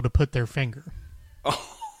people to put their finger.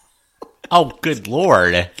 Oh, good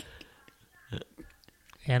Lord.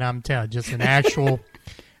 And I'm telling you, just an actual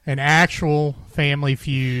Family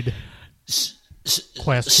Feud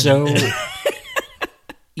question. So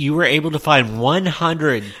you were able to find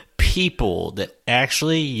 100 people that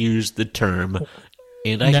actually used the term,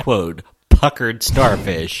 and I quote, puckered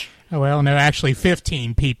starfish. Well, no, actually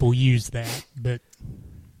 15 people use that, but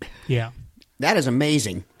yeah. That is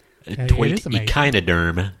amazing. It is amazing.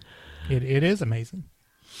 Echinoderm. It is amazing.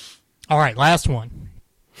 All right, last one,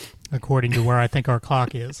 according to where I think our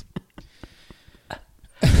clock is.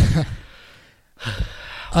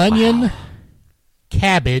 Onion,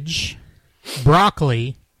 cabbage,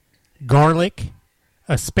 broccoli, garlic,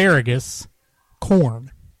 asparagus,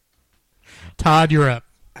 corn. Todd, you're up.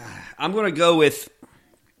 I'm going to go with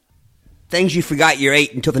things you forgot you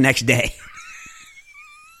ate until the next day.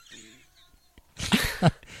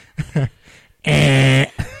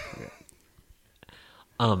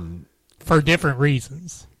 For different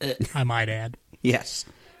reasons, I might add. Yes.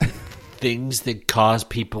 Things that cause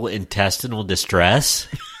people intestinal distress.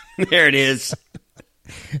 There it is.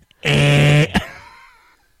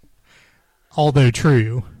 Although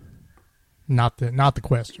true, not the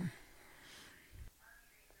question.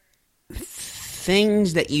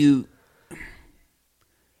 Things that you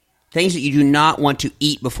do not want to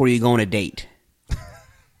eat before you go on a date.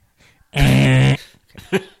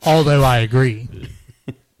 Although I agree.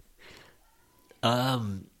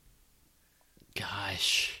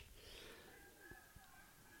 Gosh.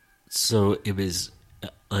 So it was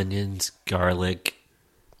onions, garlic,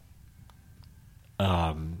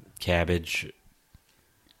 cabbage,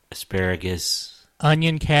 asparagus.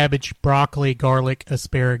 Onion, cabbage, broccoli, garlic,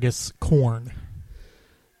 asparagus, corn.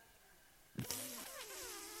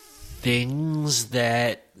 Things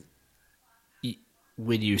that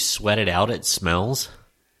when you sweat it out, it smells.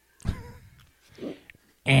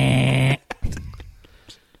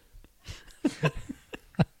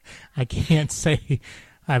 I can't say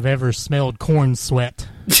I've ever smelled corn sweat.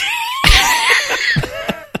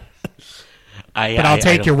 But I'll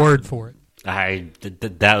take your word for it.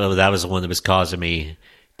 That was the one that was causing me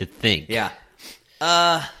to think. Yeah.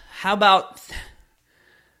 How about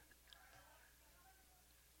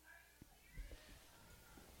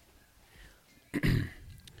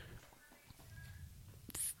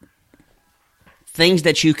things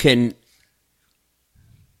that you can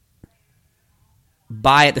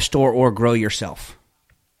buy at the store or grow yourself?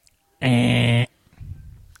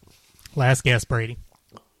 Last guess, Brady.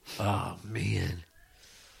 Oh, man.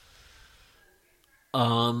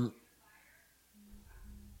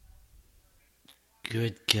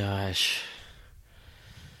 Good gosh.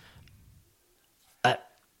 I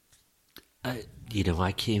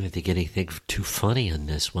can't even think anything too funny on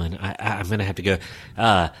this one. I'm going to have to go.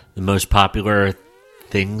 The most popular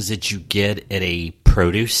things that you get at a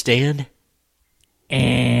produce stand?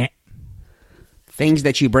 Things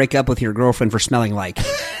that you break up with your girlfriend for smelling like.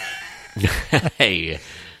 Hey.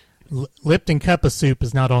 Lipton cup of soup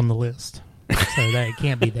is not on the list, so that it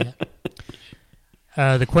can't be that.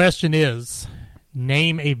 The question is,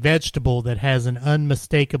 name a vegetable that has an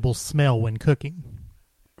unmistakable smell when cooking.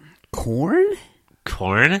 Corn?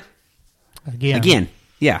 Corn? Again.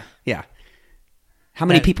 Yeah. How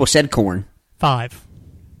many people said corn? 5.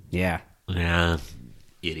 Yeah. Yeah.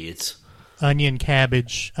 Idiots. Onion,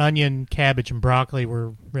 cabbage, and broccoli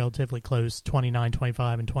were relatively close, 29,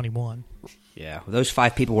 25, and 21. Yeah, well, those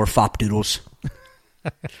 5 people were fop doodles.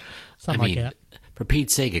 Something like that. For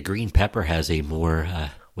Pete's sake, a green pepper has a more,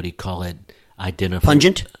 what do you call it?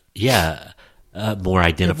 Pungent? Yeah, more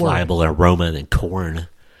identifiable aroma than corn.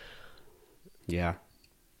 Yeah.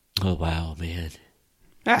 Oh, wow, man.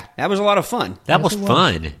 That was a lot of fun. That was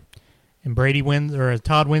fun. And Brady wins, or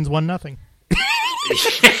Todd wins 1-0.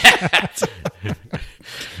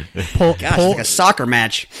 Gosh, like a soccer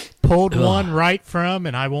match. Pulled one right from,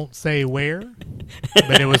 and I won't say where,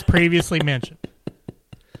 but it was previously mentioned.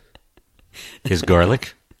 His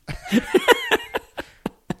garlic?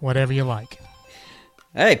 Whatever you like.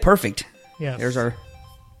 Hey, perfect. Yes. There's our...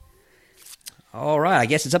 All right, I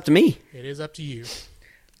guess it's up to me. It is up to you.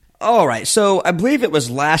 All right, so I believe it was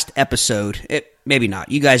last episode. Maybe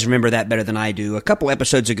not. You guys remember that better than I do. A couple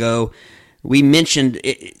episodes ago, we mentioned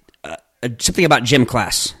something about gym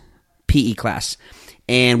class, PE class,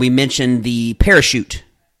 and we mentioned the parachute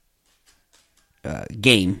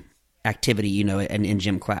game activity, in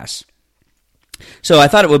gym class. So I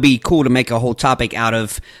thought it would be cool to make a whole topic out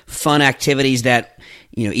of fun activities that,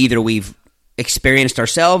 either we've experienced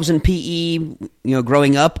ourselves in PE,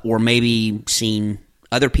 growing up, or maybe seen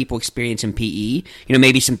other people experience in PE? You know,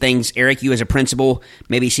 maybe some things, Eric, you as a principal,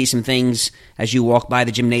 maybe see some things as you walk by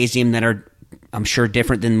the gymnasium that are, I'm sure,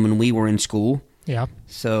 different than when we were in school. Yeah.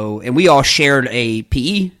 So, and we all shared a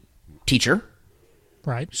PE teacher.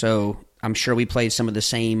 Right. So I'm sure we played some of the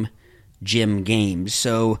same gym games.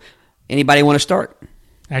 So anybody want to start?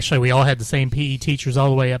 Actually, we all had the same PE teachers all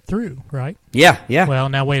the way up through, right? Yeah, yeah. Well,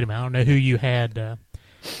 now wait a minute. I don't know who you had.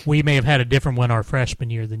 We may have had a different one our freshman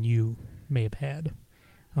year than you may have had.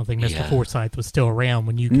 I don't think Mr. Forsyth was still around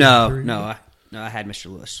when you came through. No, I had Mr.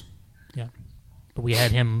 Lewis. Yeah. But we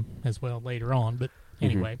had him as well later on. But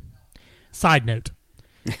anyway, side note.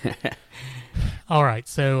 All right,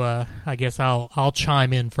 so I guess I'll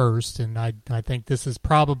chime in first, and I think this is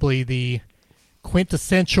probably the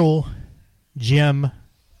quintessential gym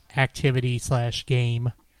activity /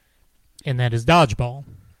 game, and that is dodgeball.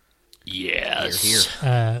 Yes.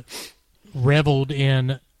 Here. Reveled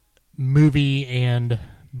in movie and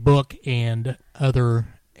book and other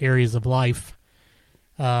areas of life.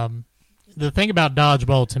 The thing about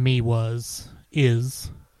dodgeball to me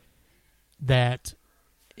is that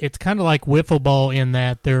it's kind of like wiffle ball in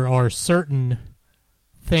that there are certain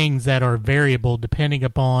things that are variable depending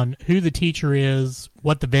upon who the teacher is,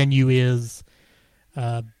 what the venue is,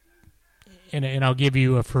 and I'll give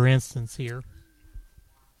you a for instance here.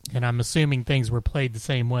 And I'm assuming things were played the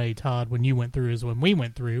same way, Todd, when you went through as when we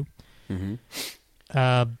went through.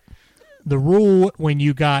 Mm-hmm. The rule when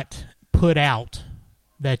you got put out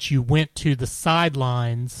that you went to the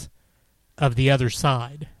sidelines of the other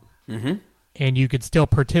side. Mm-hmm. And you could still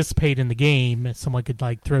participate in the game. Someone could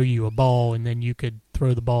like throw you a ball, and then you could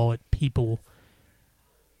throw the ball at people.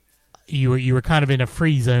 You were kind of in a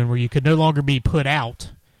free zone where you could no longer be put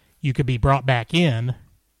out. You could be brought back in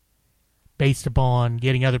based upon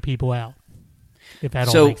getting other people out. If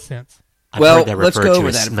that all makes sense. I've heard that referred to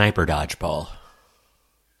as sniper dodgeball.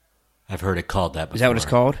 I've heard it called that before. Is that what it's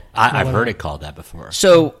called? I've heard it called that before.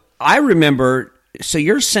 So I remember. So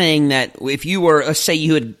you're saying that if you were, let's say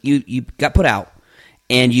you got put out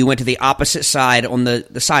and you went to the opposite side on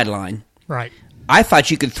the sideline. Right. I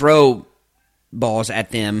thought you could throw balls at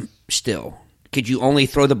them still. Could you only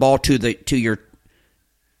throw the ball to your?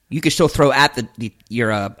 You could still throw at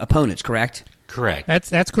your opponents, correct? Correct.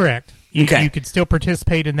 That's correct. You could still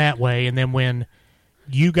participate in that way, and then when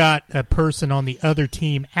you got a person on the other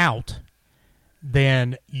team out,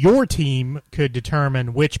 then your team could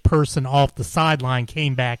determine which person off the sideline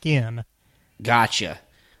came back in. Gotcha.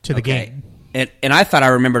 To the game. And I thought I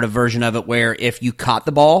remembered a version of it where if you caught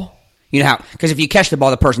the ball, you know how, because if you catch the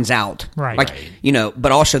ball, the person's out. Right. Like, you know,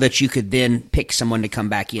 but also that you could then pick someone to come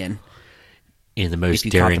back in. In the most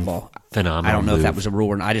daring, phenomenal I don't know move. if that was a rule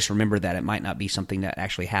or not. I just remember that it might not be something that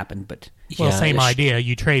actually happened. But well, same idea.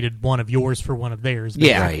 You traded one of yours for one of theirs.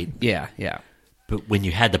 Yeah. Right. Yeah. But when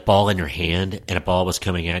you had the ball in your hand and a ball was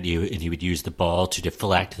coming at you and you would use the ball to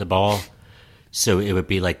deflect the ball, so it would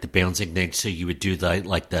be like the bouncing thing, so you would do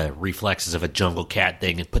the reflexes of a jungle cat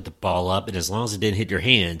thing and put the ball up, and as long as it didn't hit your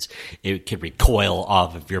hands, it could recoil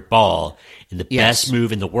off of your ball. And the best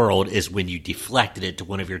move in the world is when you deflected it to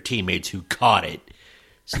one of your teammates who caught it.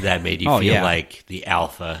 So that made you feel like the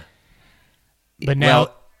alpha. But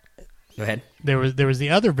now, go ahead. There was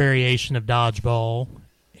the other variation of dodgeball,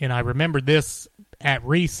 and I remember this at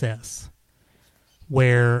recess,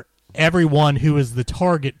 where everyone who was the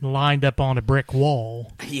target lined up on a brick wall.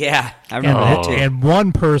 Yeah, I remember that too. And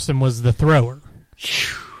one person was the thrower.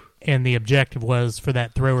 And the objective was for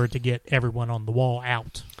that thrower to get everyone on the wall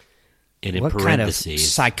out. And in what parentheses, kind of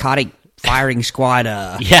psychotic firing squad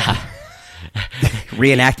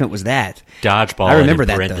reenactment was that? Dodgeball, I remember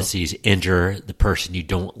and in that, parentheses, injure the person you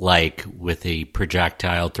don't like with a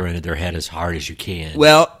projectile thrown at their head as hard as you can.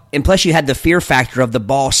 Well, and plus you had the fear factor of the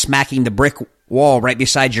ball smacking the brick wall right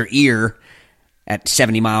beside your ear at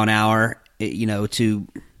 70 mile an hour, you know, to...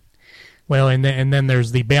 Well, and then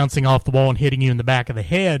there's the bouncing off the wall and hitting you in the back of the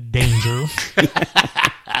head danger.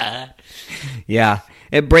 Yeah.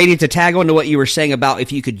 And Brady, to tag on to what you were saying about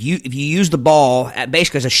if you use the ball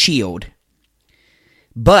basically as a shield,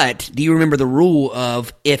 but do you remember the rule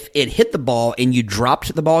of if it hit the ball and you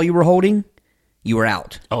dropped the ball you were holding, you were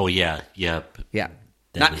out? Oh, yeah. Yep. Yeah.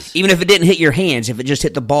 Even if it didn't hit your hands, if it just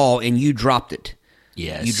hit the ball and you dropped it.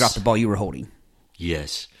 Yes. You dropped the ball you were holding.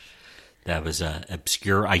 Yes. That was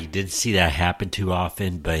obscure. I didn't see that happen too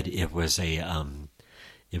often, but it was a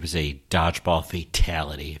dodgeball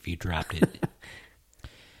fatality if you dropped it.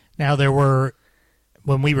 Now, there were,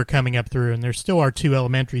 when we were coming up through, and there still are 2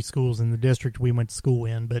 elementary schools in the district we went to school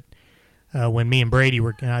in, but when me and Brady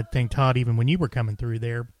were, and I think, Todd, even when you were coming through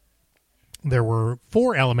there were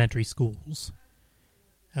 4 elementary schools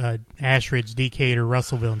Ashridge, Decatur,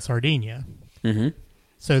 Russellville, and Sardinia. Mm-hmm.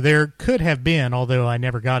 So there could have been, although I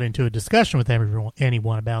never got into a discussion with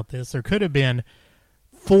anyone about this, there could have been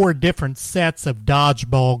 4 different sets of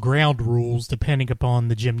dodgeball ground rules depending upon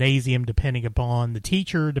the gymnasium, depending upon the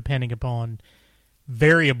teacher, depending upon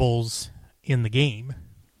variables in the game.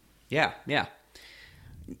 Yeah.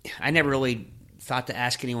 I never really thought to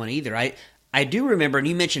ask anyone either. I do remember, and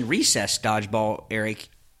you mentioned recess dodgeball, Eric.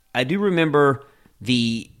 I do remember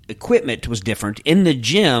the equipment was different. In the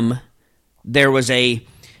gym, there was do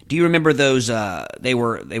you remember those, they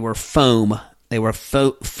were foam. They were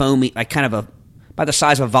foamy, like kind of about the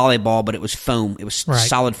size of a volleyball, but it was foam. It was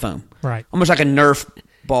solid foam. Right. Almost like a Nerf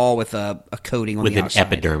ball with a coating on the outside. With an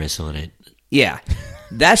epidermis on it. Yeah.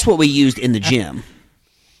 That's what we used in the gym.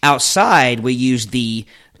 Outside, we used the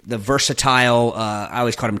versatile, I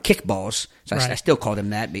always called them kickballs. So I still call them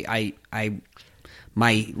that.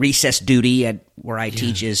 My recess duty at where I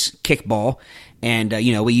teach is kickball. And,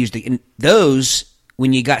 we used those,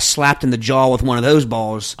 when you got slapped in the jaw with one of those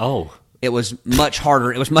balls. Oh. It was much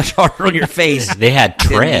harder. It was much harder on your face. They had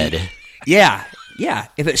tread. Yeah.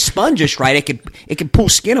 If it spun just right, it could pull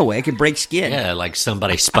skin away. It could break skin. Yeah, like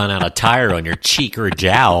somebody spun out a tire on your cheek or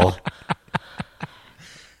jowl.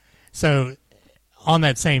 So, on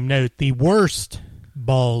that same note, the worst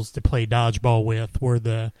balls to play dodgeball with were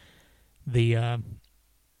the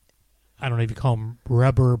I don't know if you call them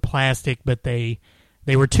rubber, plastic, but they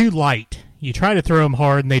were too light. You try to throw them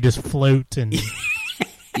hard and they just float, and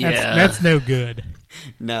that's no good.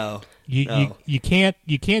 No. You can't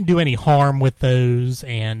do any harm with those,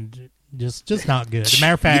 and just not good. As a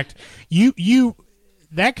matter of fact, you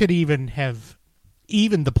that could even have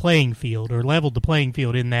evened the playing field or leveled the playing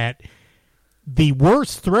field in that the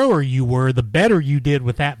worse thrower you were, the better you did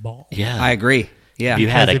with that ball. Yeah, I agree. Yeah, if you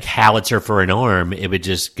had a howitzer for an arm, it would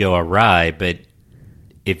just go awry. But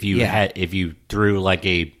if you threw like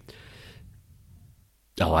a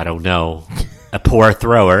poor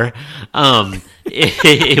thrower,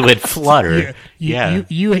 it would flutter.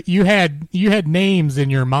 You had names in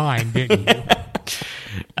your mind, didn't you?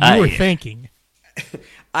 You were thinking.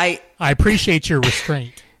 I appreciate your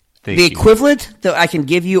restraint. The equivalent that I can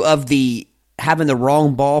give you of having the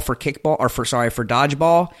wrong ball for kickball or for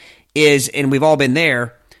dodgeball is, and we've all been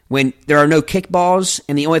there, when there are no kickballs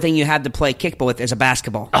and the only thing you have to play kickball with is a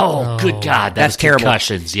basketball. Oh, good God, that's terrible.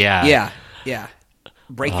 Concussions, yeah.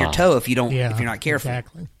 Break your toe if you're not careful.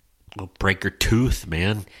 Exactly. Well, break your tooth,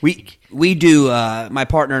 man. We do, my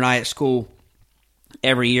partner and I at school,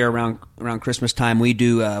 every year around Christmas time, we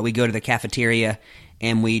go to the cafeteria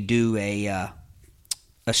and we do a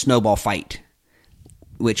snowball fight,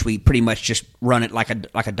 which we pretty much just run it like a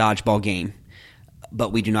dodgeball game,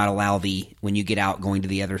 but we do not allow when you get out going to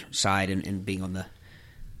the other side and being on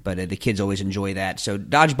but the kids always enjoy that. So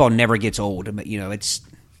dodgeball never gets old. But it's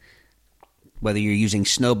whether you're using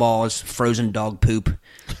snowballs, frozen dog poop,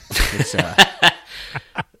 it's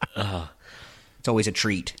always a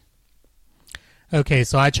treat. Okay,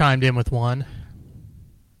 so I chimed in with one.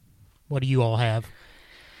 What do you all have?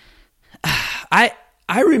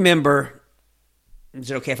 I remember. Is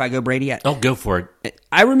it okay if I go, Brady? Oh, go for it.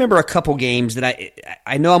 I remember a couple games that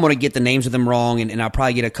I know I'm going to get the names of them wrong, and I'll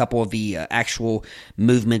probably get a couple of the actual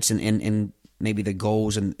movements and maybe the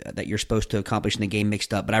goals and that you're supposed to accomplish in the game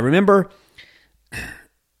mixed up. But I remember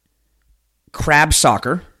crab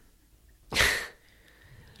soccer,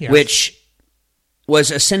 Yes. which was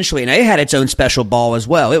essentially, and it had its own special ball as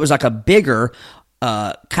well. It was like a bigger,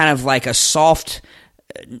 kind of like a soft,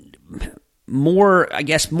 more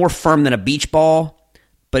firm than a beach ball.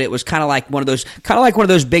 But it was kind of like one of those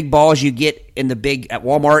big balls you get at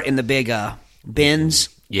Walmart in the big bins.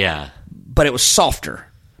 Yeah, but it was softer.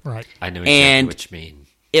 Right. I know exactly what you mean.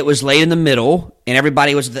 It was laid in the middle, and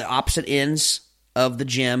everybody was at the opposite ends of the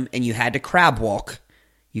gym, and you had to crab walk.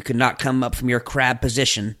 You could not come up from your crab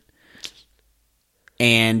position,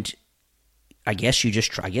 and I guess you just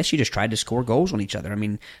tried to score goals on each other. I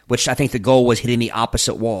mean, which I think the goal was hitting the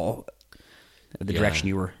opposite wall of the direction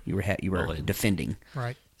you were defending.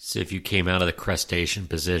 Right. So if you came out of the crustacean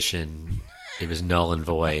position, it was null and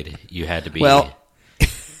void. You had to be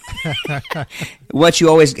what you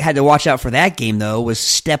always had to watch out for that game, though, was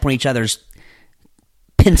step on each other's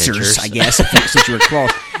pincers. I guess, since you were close.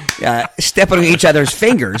 Step on each other's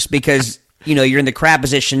fingers because, you're in the crab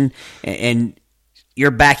position and you're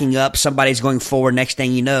backing up. Somebody's going forward. Next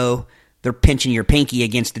thing you know, they're pinching your pinky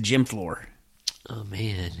against the gym floor. Oh,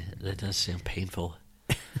 man, that does sound painful.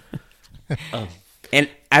 And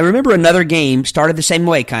I remember another game started the same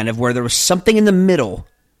way, kind of, where there was something in the middle,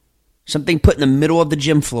 something put in the middle of the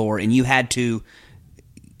gym floor, and you had to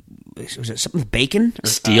Was it something with bacon?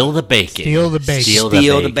 Steal the bacon. Steal the bacon. Steal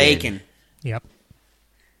the bacon. Yep.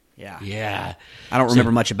 Yeah. Yeah. I don't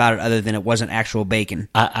remember much about it other than it wasn't actual bacon.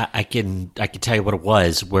 I can tell you what it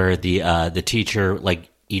was, where the teacher, like,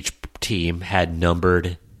 each team had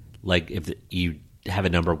numbered, like, if you have a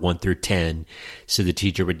number 1 through 10, so the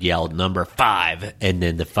teacher would yell number 5, and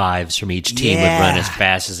then the 5s from each team would run as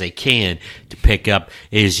fast as they can to pick up.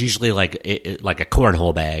 It is usually like a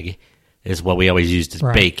cornhole bag is what we always used as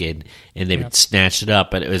bacon, and they would snatch it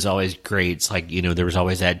up, but it was always great. It's like, there was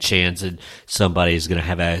always that chance that somebody's going to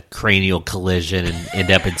have a cranial collision and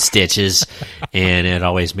end up in stitches, and it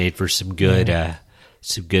always made for some good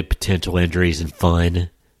potential injuries and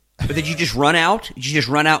fun. But did you just run out? Did you just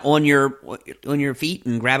run out on your feet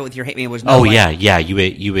and grab it with your hand? I mean, it was no way. Yeah.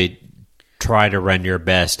 You would try to run your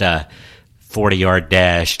best 40-yard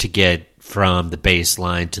dash to get from the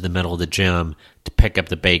baseline to the middle of the gym to pick up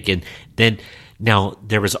the bacon. Now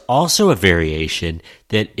there was also a variation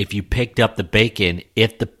that if you picked up the bacon,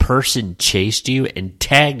 if the person chased you and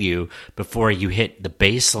tagged you before you hit the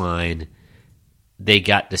baseline, they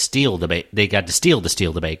got to steal the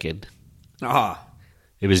bacon. Ah.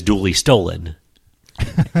 It was duly stolen.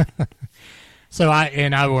 So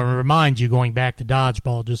I will remind you, going back to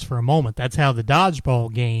dodgeball just for a moment, that's how the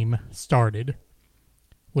dodgeball game started,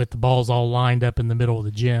 with the balls all lined up in the middle of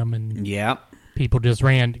the gym, and people just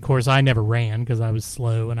ran. Of course, I never ran because I was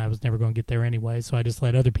slow and I was never going to get there anyway, so I just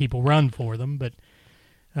let other people run for them. But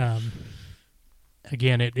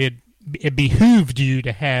again, it behooved you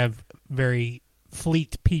to have very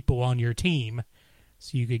fleet people on your team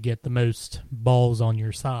so you could get the most balls on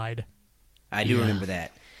your side. I do remember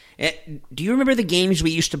that. Do you remember the games we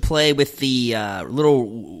used to play with the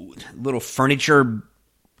little furniture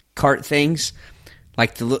cart things,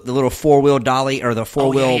 like the little 4-wheel dolly or the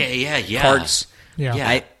 4-wheel carts?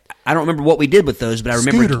 Yeah. I don't remember what we did with those, but I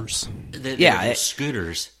remember scooters. The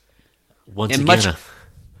scooters. Once and again,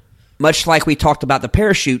 much like we talked about the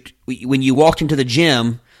parachute, when you walked into the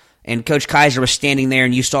gym and Coach Kaiser was standing there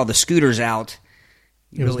and you saw the scooters out,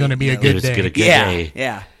 it was going to be a good day. Day.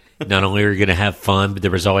 Yeah. Not only were you going to have fun, but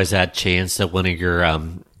there was always that chance that one of your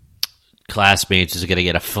classmates is going to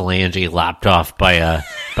get a phalange lopped off by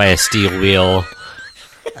a steel wheel.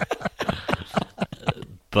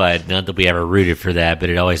 But not that we ever rooted for that, but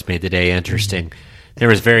it always made the day interesting. There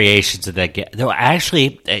was variations of that game. Though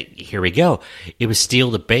actually, here we go. It was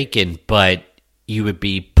steal the bacon, but you would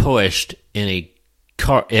be pushed in a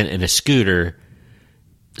car in a scooter.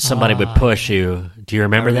 Somebody would push you. Do you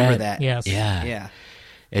remember that? Yes. Yeah.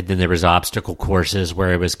 And then there was obstacle courses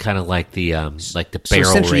where it was kind of like the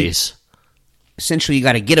barrel race. Essentially, you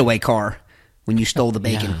got a getaway car when you stole the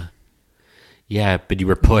bacon. Yeah, but you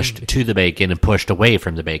were pushed to the bacon and pushed away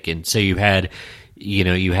from the bacon. So you had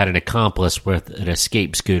an accomplice with an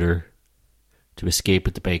escape scooter to escape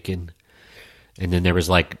with the bacon. And then there was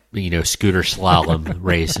scooter slalom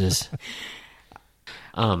races.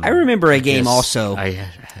 I remember a game also.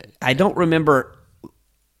 I don't remember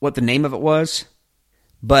what the name of it was,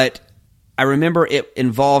 but I remember it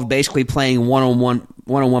involved basically playing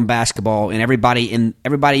one-on-one basketball, and everybody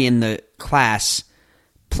in the class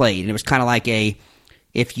played. And it was kind of like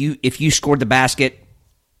if you scored the basket,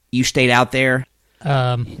 you stayed out there.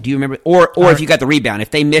 Do you remember? Or if you got the rebound,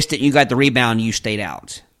 if they missed it, and you got the rebound, you stayed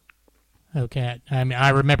out. Okay, I mean, I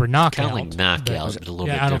remember knockout. Kind of like knockout, but a little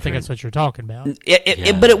bit different. I don't think that's what you're talking about.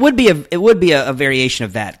 But it would be a variation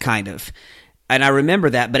of that kind of. And I remember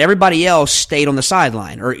that, but everybody else stayed on the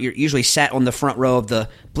sideline, or usually sat on the front row of the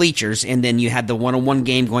bleachers, and then you had the one-on-one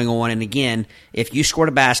game going on. And again, if you scored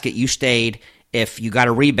a basket, you stayed. If you got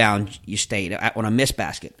a rebound, you stayed on a missed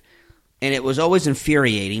basket. And it was always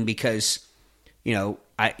infuriating because,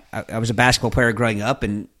 I was a basketball player growing up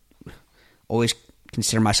and always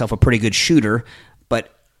consider myself a pretty good shooter,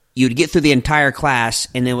 but you'd get through the entire class,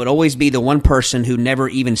 and there would always be the one person who never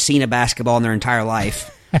even seen a basketball in their entire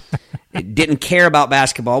life. It didn't care about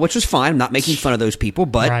basketball, which was fine. I'm not making fun of those people,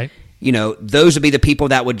 but those would be the people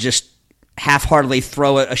that would just half-heartedly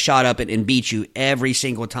throw a shot up and beat you every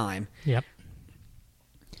single time. Yep.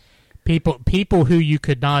 People who you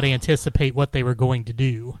could not anticipate what they were going to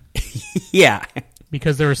do. Yeah.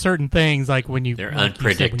 Because there are certain things, like when you, their like unpredictability.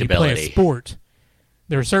 You said, when you play a sport,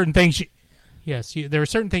 there are certain things there are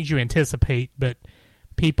certain things you anticipate, but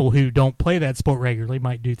people who don't play that sport regularly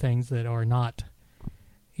might do things that are not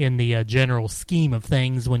in the general scheme of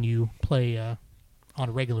things when you play on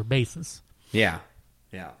a regular basis. Yeah.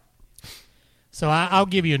 So I'll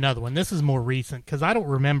give you another one. This is more recent because I don't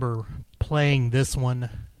remember playing this one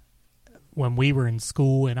when we were in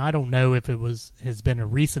school, and I don't know if it has been a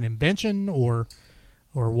recent invention or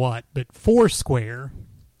what. But Foursquare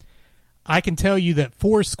I can tell you that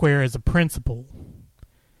Foursquare as a principle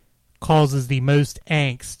causes the most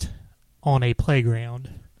angst on a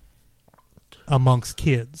playground amongst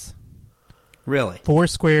kids. Really?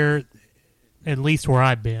 Foursquare, at least where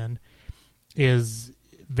I've been, is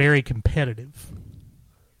very competitive.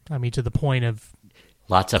 I mean, to the point of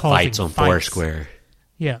lots of fights on Foursquare.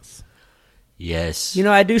 Yes. Yes.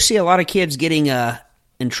 I do see a lot of kids getting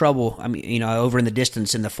in trouble. I mean, over in the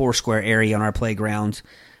distance in the Foursquare area on our playground.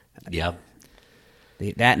 Yep.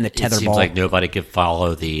 That and the tetherball. It seems like nobody could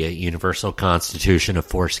follow the universal constitution of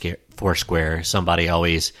Foursquare. Somebody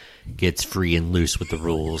always gets free and loose with the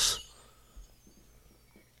rules.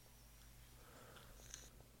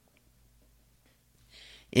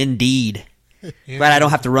 Indeed. Glad I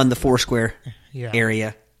don't have to run the Foursquare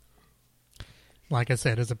area. Like I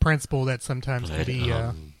said, as a principal, that sometimes could be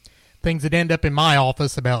things that end up in my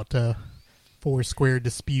office about Foursquare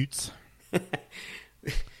disputes.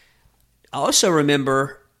 I also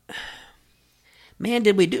remember, man,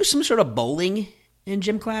 did we do some sort of bowling in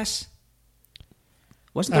gym class?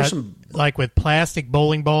 Wasn't there some... Like with plastic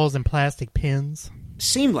bowling balls and plastic pins?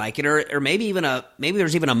 Seemed like it, or maybe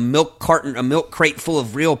there's even a milk crate full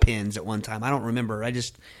of real pins at one time. I don't remember.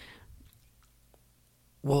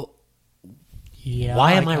 Yeah.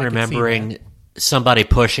 Why am I remembering somebody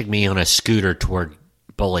pushing me on a scooter toward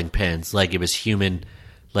bowling pins? Like it was human,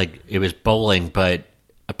 like it was bowling, but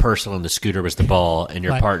a person on the scooter was the ball, and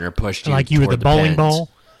your partner pushed you. Like you were the bowling ball.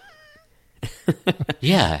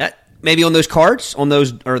 Yeah, maybe on those carts, on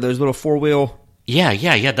those little 4-wheel.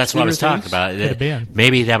 Yeah. That's what I was talking about. Could have been.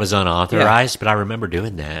 Maybe that was unauthorized, but I remember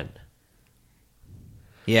doing that.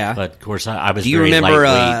 Yeah, but of course I was. Do you very remember?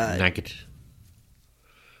 Lightweight, and I could.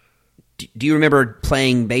 Do you remember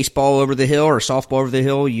playing baseball over the hill or softball over the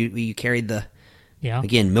hill? You carried the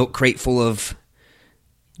again milk crate full of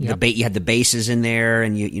the bait. You had the bases in there,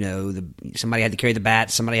 and somebody had to carry the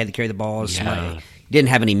bats, somebody had to carry the balls. Yeah. Somebody didn't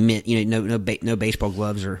have any no baseball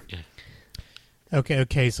gloves or. Yeah.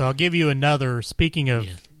 Okay. So I'll give you another. Speaking of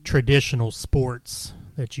traditional sports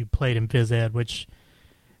that you played in phys ed, which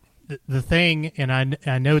the thing, and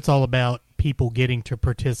I know it's all about people getting to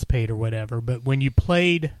participate or whatever, but when you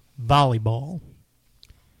played volleyball,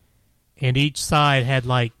 and each side had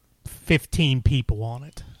like 15 people on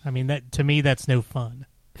it. I mean, that to me, that's no fun.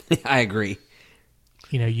 I agree.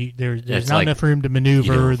 There's not enough room to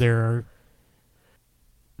maneuver. There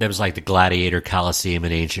was like the Gladiator Coliseum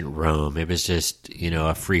in ancient Rome. It was just,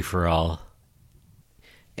 a free-for-all.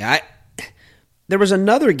 Yeah, there was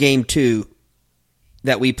another game, too,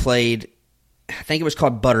 that we played. I think it was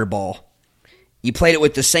called Butterball. You played it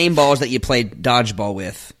with the same balls that you played dodgeball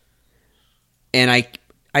with. And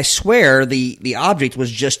I swear the object was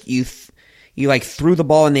just you threw the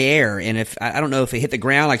ball in the air, and if I don't know if it hit the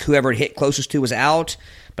ground, like whoever it hit closest to was out,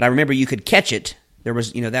 but I remember you could catch it. There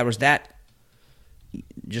was that was that,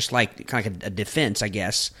 just like kind of a defense, I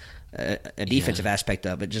guess, a defensive aspect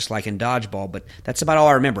of it, just like in dodgeball. But that's about all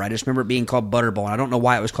I remember. I just remember it being called Butterball, and I don't know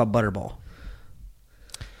why it was called Butterball.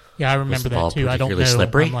 Yeah, I remember that too. I don't know.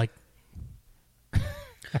 Slippery? I'm like.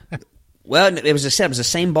 Well, it was the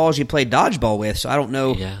same balls you played dodgeball with, so I don't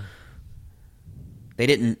know. Yeah. They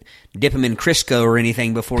didn't dip them in Crisco or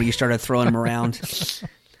anything before you started throwing them around.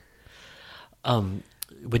 When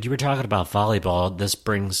you were talking about volleyball, this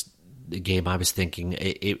brings the game I was thinking.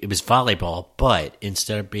 It was volleyball, but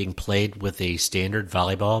instead of being played with a standard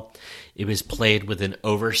volleyball, it was played with an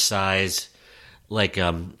oversized, like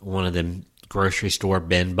one of them grocery store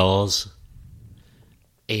bin balls.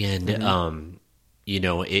 And,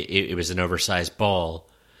 it was an oversized ball.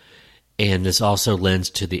 And this also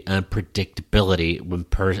lends to the unpredictability when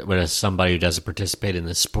somebody who doesn't participate in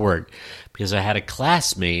the sport. Because I had a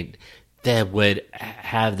classmate that would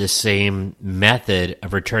have the same method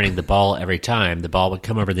of returning the ball every time. The ball would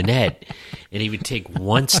come over the net, and he would take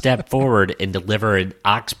one step forward and deliver an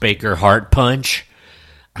Oxbaker heart punch.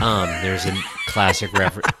 There's a classic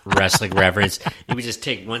wrestling reference. He would just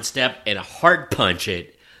take one step and heart punch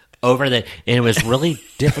it over the, and it was really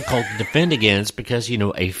difficult to defend against because,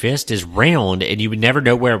 a fist is round and you would never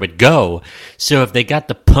know where it would go. So if they got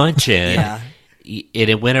the punch in and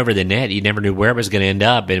it went over the net, you never knew where it was going to end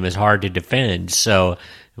up, and it was hard to defend. So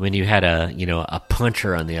when you had a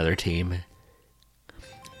puncher on the other team.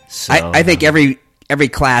 So, I think every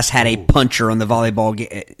class had a puncher on the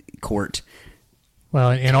volleyball court.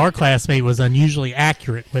 Well, and our classmate was unusually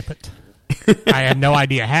accurate with it. I had no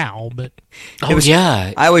idea how, but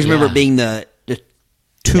I always remember being the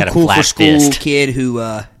too cool for school kid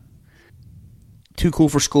who too cool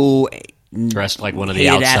for school, dressed like one of the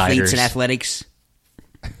outsiders, athletes in athletics.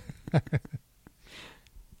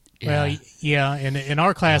 Well, yeah, and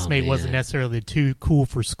our classmate wasn't necessarily the too cool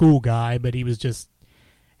for school guy, but he was just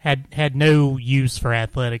had no use for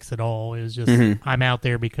athletics at all. It was just I'm out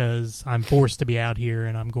there because I'm forced to be out here,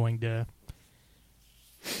 and I'm going to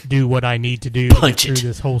do what I need to do to get through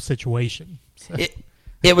this whole situation. So.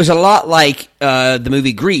 It was a lot like the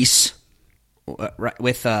movie Grease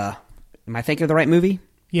with. Am I thinking of the right movie?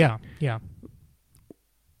 Yeah.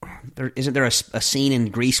 Isn't there a scene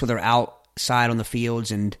in Grease where they're outside on the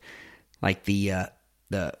fields and like the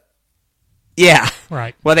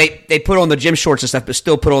right. Well, they put on the gym shorts and stuff, but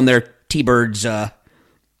still put on their T-Birds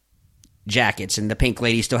jackets, and the pink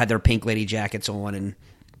lady still had their pink lady jackets on, and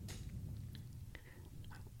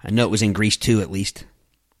I know it was in Grease 2 at least.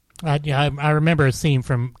 I remember a scene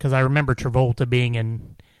because I remember Travolta being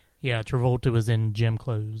in. Yeah, Travolta was in gym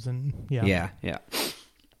clothes, and yeah.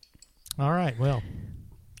 All right, well,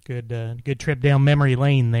 good trip down memory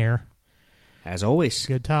lane there. As always.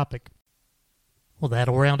 Good topic. Well,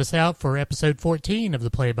 that'll round us out for episode 14 of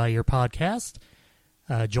the Play It By Ear podcast.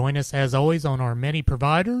 Join us, as always, on our many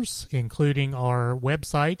providers, including our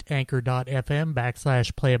website,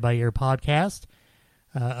 anchor.fm/Play It By Ear podcast.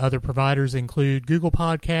 Other providers include Google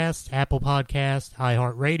Podcasts, Apple Podcasts,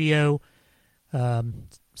 iHeartRadio,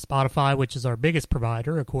 Spotify, which is our biggest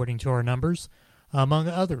provider, according to our numbers, among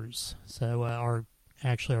others. So our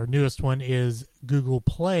newest one is Google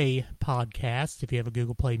Play Podcast. If you have a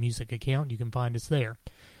Google Play Music account, you can find us there.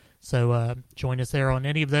 So join us there on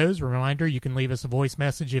any of those. Reminder, you can leave us a voice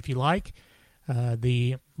message if you like.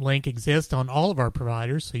 The link exists on all of our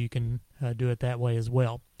providers, so you can do it that way as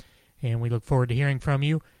well. And we look forward to hearing from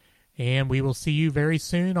you. And we will see you very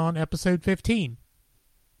soon on episode 15.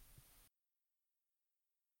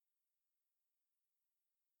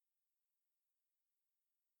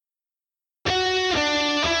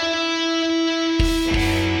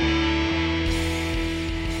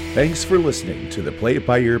 Thanks for listening to the Play It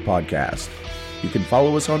By Ear podcast. You can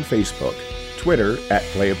follow us on Facebook, Twitter at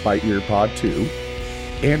Play It By Ear Pod 2,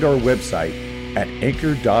 and our website at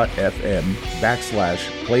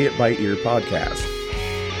anchor.fm/Play It By Ear podcast.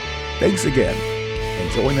 Thanks again,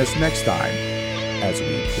 and join us next time as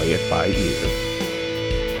we play it by ear.